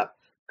straight up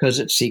because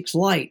it seeks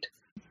light.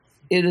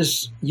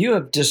 You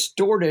have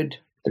distorted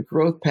the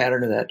growth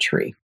pattern of that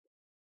tree.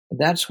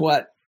 That's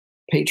what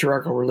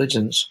patriarchal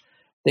religions,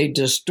 they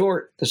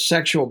distort the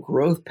sexual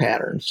growth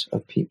patterns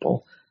of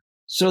people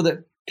so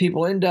that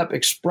people end up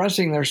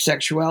expressing their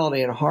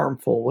sexuality in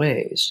harmful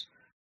ways.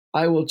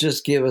 I will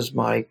just give as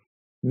my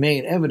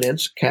main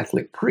evidence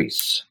Catholic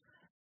priests.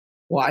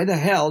 Why the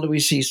hell do we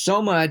see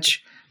so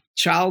much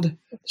child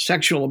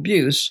sexual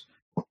abuse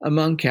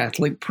among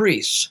Catholic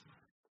priests?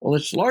 Well,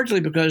 it's largely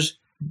because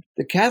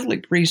the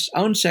Catholic priest's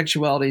own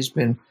sexuality has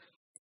been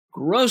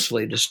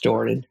grossly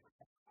distorted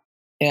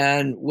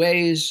in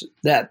ways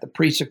that the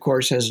priest, of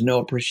course, has no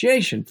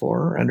appreciation for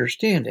or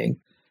understanding.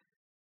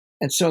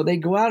 And so they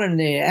go out and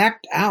they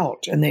act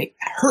out and they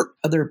hurt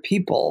other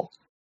people.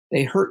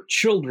 They hurt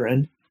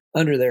children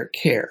under their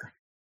care.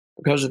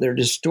 because of their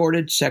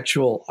distorted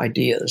sexual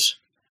ideas.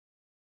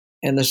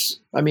 And this,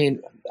 I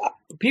mean,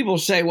 people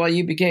say, well,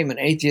 you became an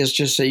atheist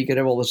just so you could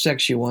have all the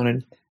sex you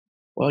wanted.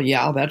 Well,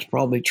 yeah, that's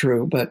probably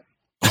true, but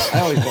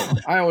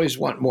I always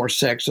want more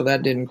sex, so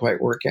that didn't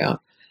quite work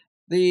out.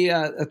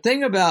 The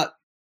thing about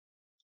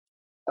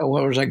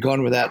where was I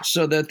going with that?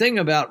 So the thing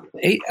about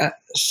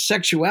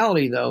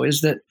sexuality, though,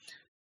 is that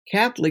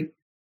Catholic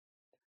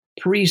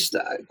priests.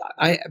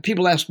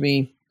 People ask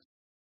me,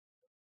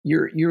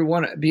 "You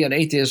want to be an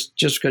atheist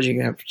just because you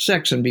can have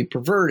sex and be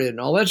perverted and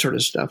all that sort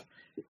of stuff?"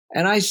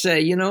 And I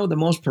say, the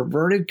most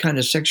perverted kind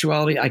of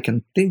sexuality I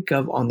can think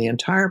of on the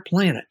entire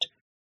planet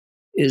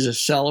is a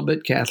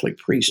celibate Catholic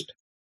priest.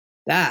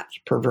 That's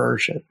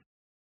perversion.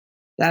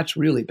 That's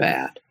really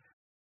bad.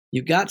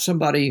 You've got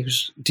somebody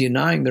who's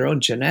denying their own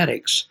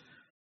genetics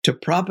to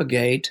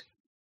propagate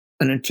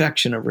an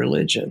infection of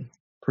religion.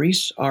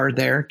 Priests are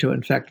there to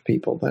infect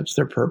people. That's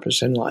their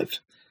purpose in life.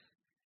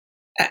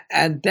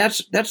 And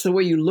that's the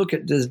way you look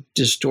at the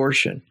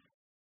distortion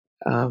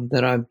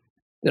that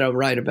I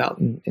write about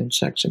in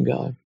Sex and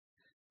God,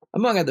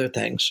 among other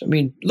things. I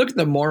mean, look at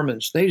the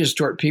Mormons. They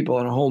distort people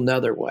in a whole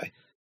nother way.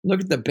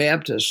 Look at the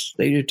Baptists.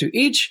 They do too.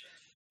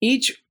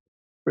 Each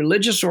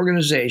religious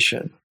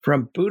organization,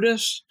 from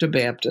Buddhists to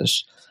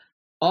Baptists,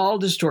 all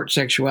distort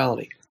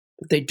sexuality,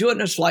 but they do it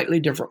in a slightly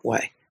different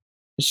way.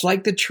 It's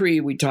like the tree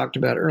we talked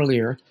about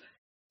earlier.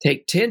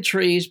 Take 10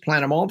 trees,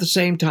 plant them all at the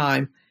same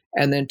time,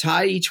 and then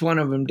tie each one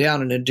of them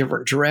down in a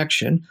different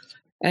direction.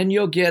 And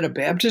you'll get a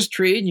Baptist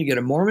tree, and you get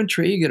a Mormon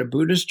tree, you get a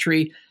Buddhist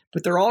tree,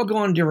 but they're all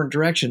going different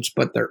directions,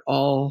 but they're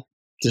all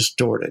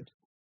distorted.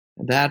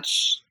 And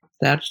that's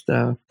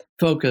the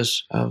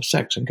focus of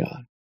Sex and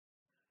God.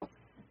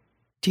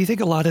 Do you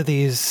think a lot of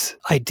these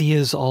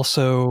ideas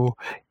also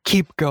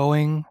keep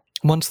going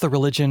once the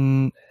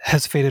religion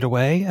has faded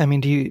away? I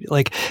mean, do you,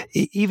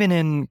 even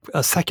in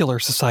a secular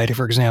society,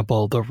 for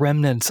example, the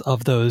remnants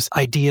of those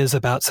ideas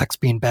about sex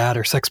being bad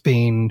or sex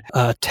being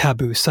a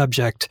taboo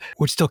subject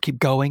would still keep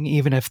going,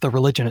 even if the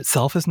religion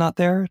itself is not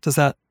there? Does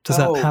that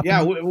happen?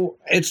 Yeah,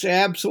 it's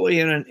absolutely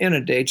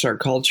inundates our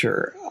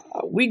culture.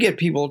 We get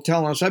people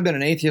telling us, I've been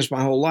an atheist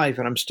my whole life,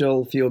 and I'm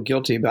still feel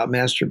guilty about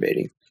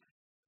masturbating.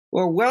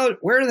 Well,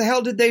 where the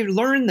hell did they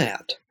learn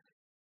that?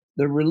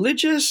 The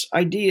religious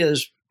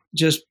ideas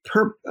just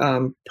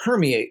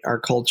permeate our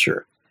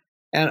culture.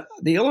 And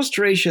the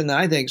illustration that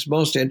I think is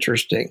most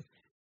interesting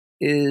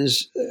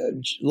is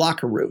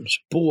locker rooms.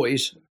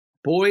 Boys,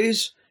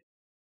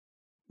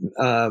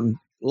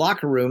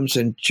 locker rooms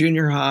in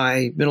junior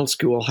high, middle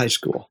school, high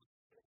school.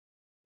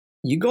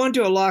 You go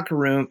into a locker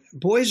room,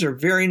 boys are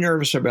very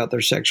nervous about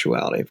their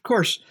sexuality. Of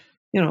course,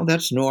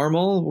 that's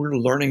normal. We're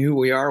learning who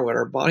we are, what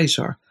our bodies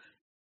are.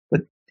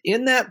 But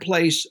in that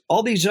place,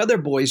 all these other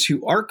boys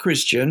who are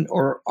Christian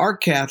or are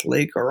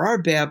Catholic or are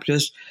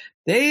Baptist,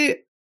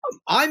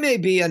 I may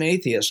be an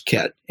atheist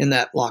kid in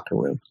that locker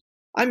room.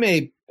 I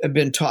may have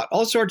been taught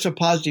all sorts of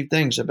positive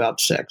things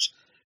about sex.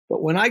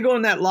 But when I go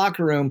in that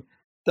locker room,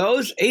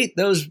 those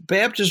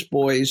Baptist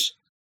boys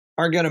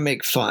are going to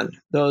make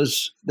fun.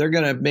 They're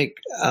going to make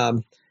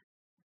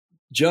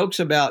jokes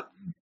about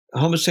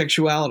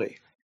homosexuality.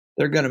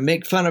 They're going to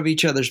make fun of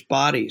each other's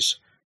bodies.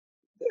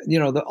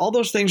 All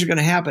those things are going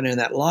to happen in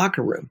that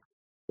locker room.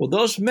 Well,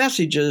 those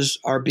messages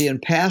are being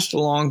passed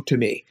along to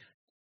me.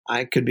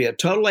 I could be a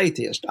total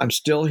atheist. I'm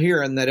still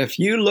hearing that if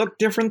you look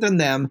different than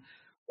them,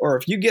 or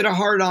if you get a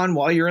hard-on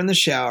while you're in the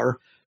shower,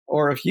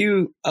 or if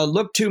you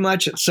look too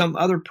much at some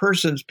other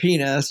person's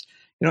penis,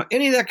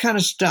 any of that kind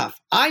of stuff.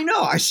 I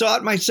know. I saw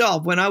it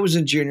myself when I was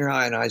in junior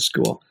high and high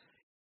school.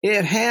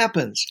 It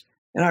happens.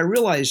 And I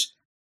realize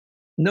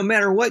no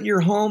matter what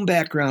your home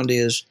background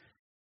is,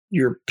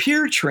 your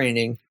peer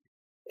training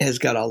has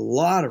got a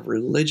lot of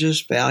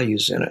religious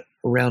values in it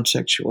around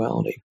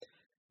sexuality.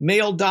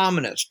 Male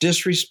dominance,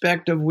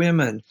 disrespect of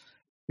women.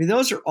 I mean,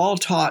 those are all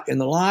taught in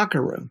the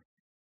locker room.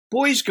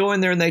 Boys go in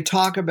there and they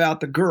talk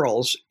about the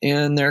girls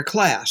in their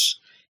class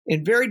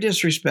in very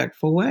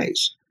disrespectful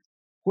ways.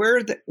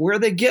 Where are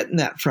they getting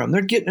that from?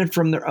 They're getting it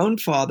from their own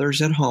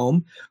fathers at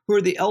home, who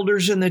are the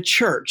elders in the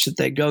church that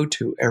they go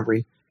to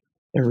every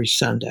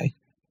Sunday.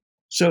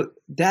 So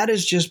that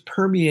is just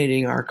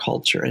permeating our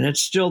culture, and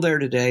it's still there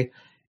today.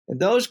 And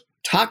the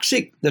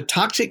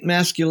toxic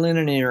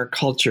masculinity in our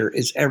culture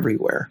is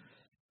everywhere.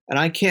 And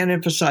I can't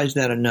emphasize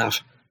that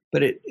enough.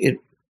 But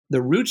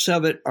the roots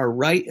of it are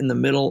right in the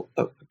middle,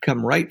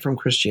 come right from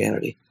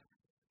Christianity.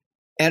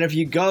 And if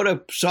you go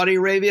to Saudi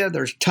Arabia,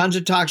 there's tons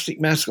of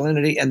toxic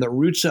masculinity, and the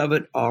roots of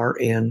it are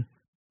in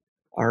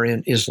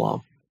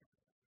Islam.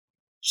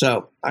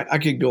 So I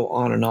could go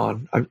on and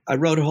on. I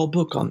wrote a whole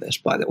book on this,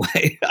 by the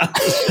way.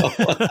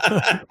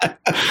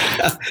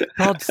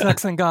 Called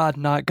Sex and God,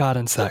 not God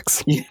and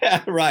Sex.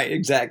 Yeah, right,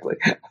 exactly.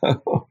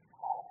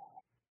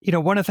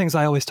 One of the things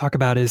I always talk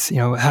about is,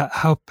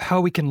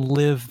 how we can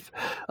live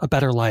a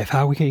better life,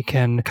 how we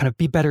can kind of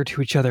be better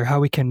to each other, how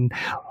we can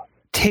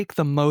take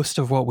the most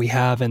of what we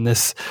have in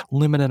this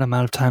limited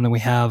amount of time that we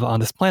have on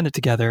this planet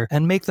together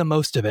and make the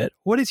most of it.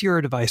 What is your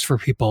advice for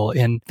people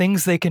in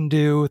things they can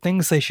do,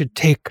 things they should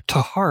take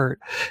to heart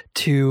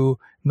to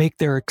make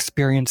their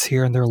experience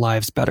here in their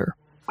lives better?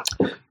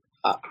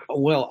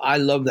 Well, I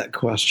love that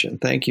question.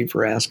 Thank you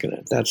for asking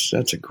it. That's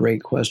a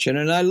great question.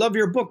 And I love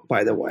your book,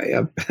 by the way.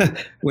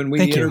 When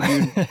we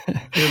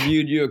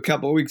interviewed you a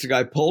couple of weeks ago,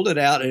 I pulled it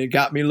out and it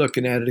got me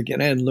looking at it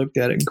again. I hadn't looked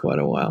at it in quite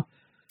a while.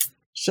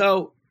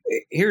 So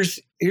here's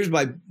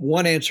my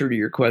one answer to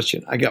your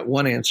question. I got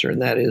one answer,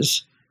 and that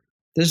is,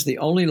 this is the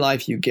only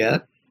life you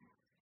get.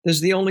 This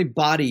is the only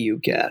body you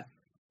get.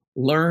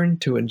 Learn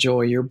to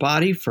enjoy your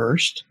body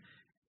first,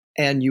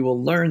 and you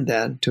will learn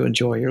then to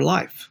enjoy your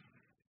life.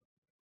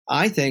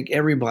 I think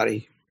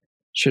everybody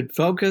should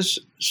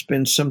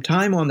spend some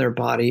time on their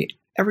body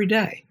every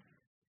day.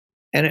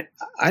 And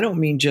I don't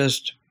mean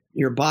just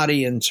your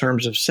body in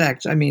terms of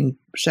sex. I mean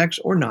sex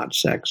or not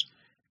sex.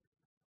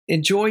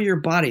 Enjoy your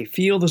body.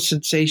 Feel the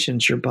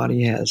sensations your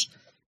body has.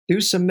 Do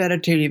some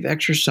meditative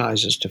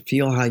exercises to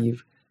feel how you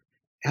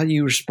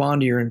respond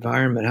to your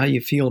environment, how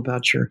you feel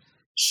about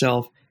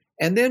yourself.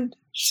 And then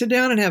sit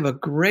down and have a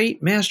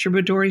great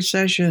masturbatory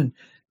session.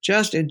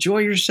 Just enjoy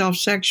yourself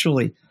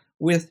sexually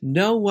with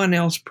no one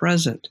else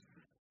present.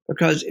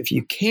 Because if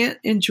you can't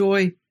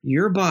enjoy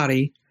your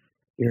body,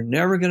 you're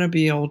never going to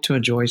be able to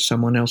enjoy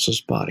someone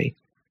else's body.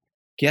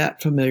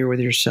 Get familiar with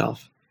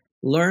yourself.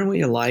 Learn what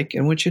you like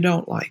and what you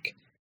don't like.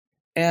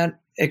 And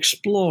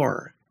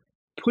explore.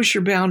 Push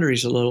your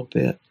boundaries a little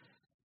bit.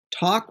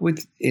 Talk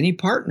with any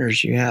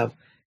partners you have.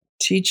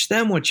 Teach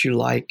them what you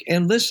like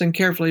and listen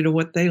carefully to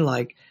what they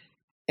like.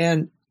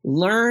 And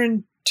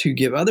learn to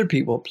give other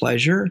people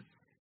pleasure,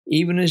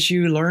 even as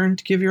you learn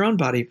to give your own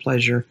body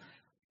pleasure.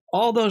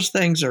 All those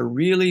things are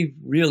really,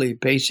 really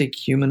basic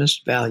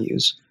humanist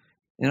values.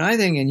 And I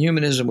think in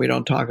humanism, we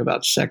don't talk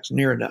about sex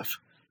near enough.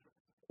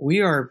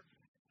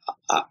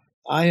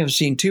 I have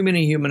seen too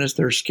many humanists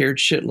that are scared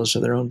shitless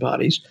of their own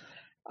bodies.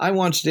 I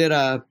once did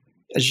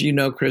as you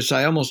know, Chris,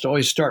 I almost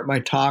always start my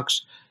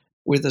talks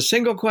with a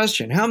single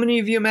question. How many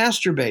of you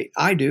masturbate?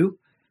 I do.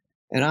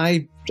 And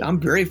I'm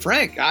very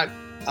frank. I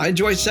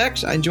enjoy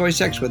sex. I enjoy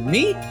sex with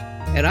me,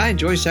 and I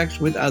enjoy sex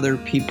with other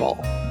people.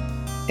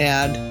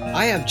 And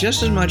I have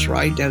just as much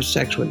right to have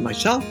sex with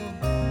myself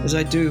as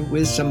I do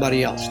with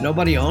somebody else.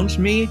 Nobody owns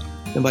me.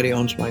 Nobody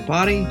owns my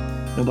body.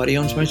 Nobody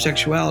owns my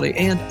sexuality.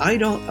 And I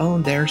don't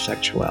own their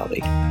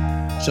sexuality.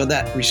 So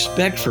that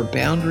respect for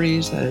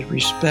boundaries, that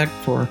respect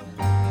for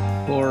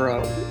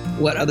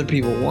what other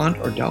people want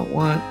or don't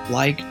want,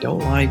 like, don't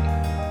like,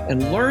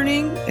 and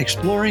learning,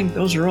 exploring,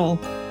 those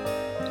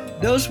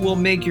will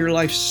make your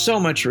life so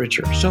much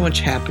richer, so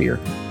much happier.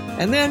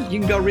 And then you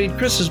can go read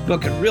Chris's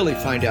book and really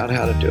find out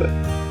how to do it.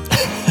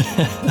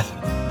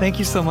 Thank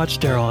you so much,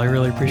 Darrel. I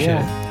really appreciate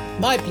it.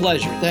 My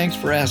pleasure. Thanks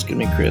for asking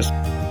me, Chris.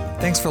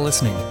 Thanks for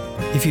listening.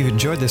 If you've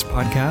enjoyed this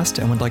podcast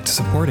and would like to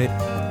support it,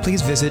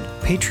 please visit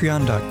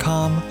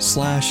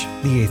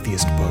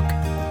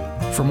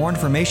patreon.com/theatheistbook. For more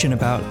information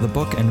about the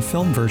book and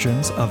film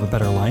versions of A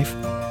Better Life,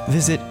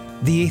 visit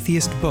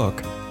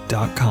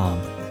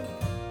theatheistbook.com.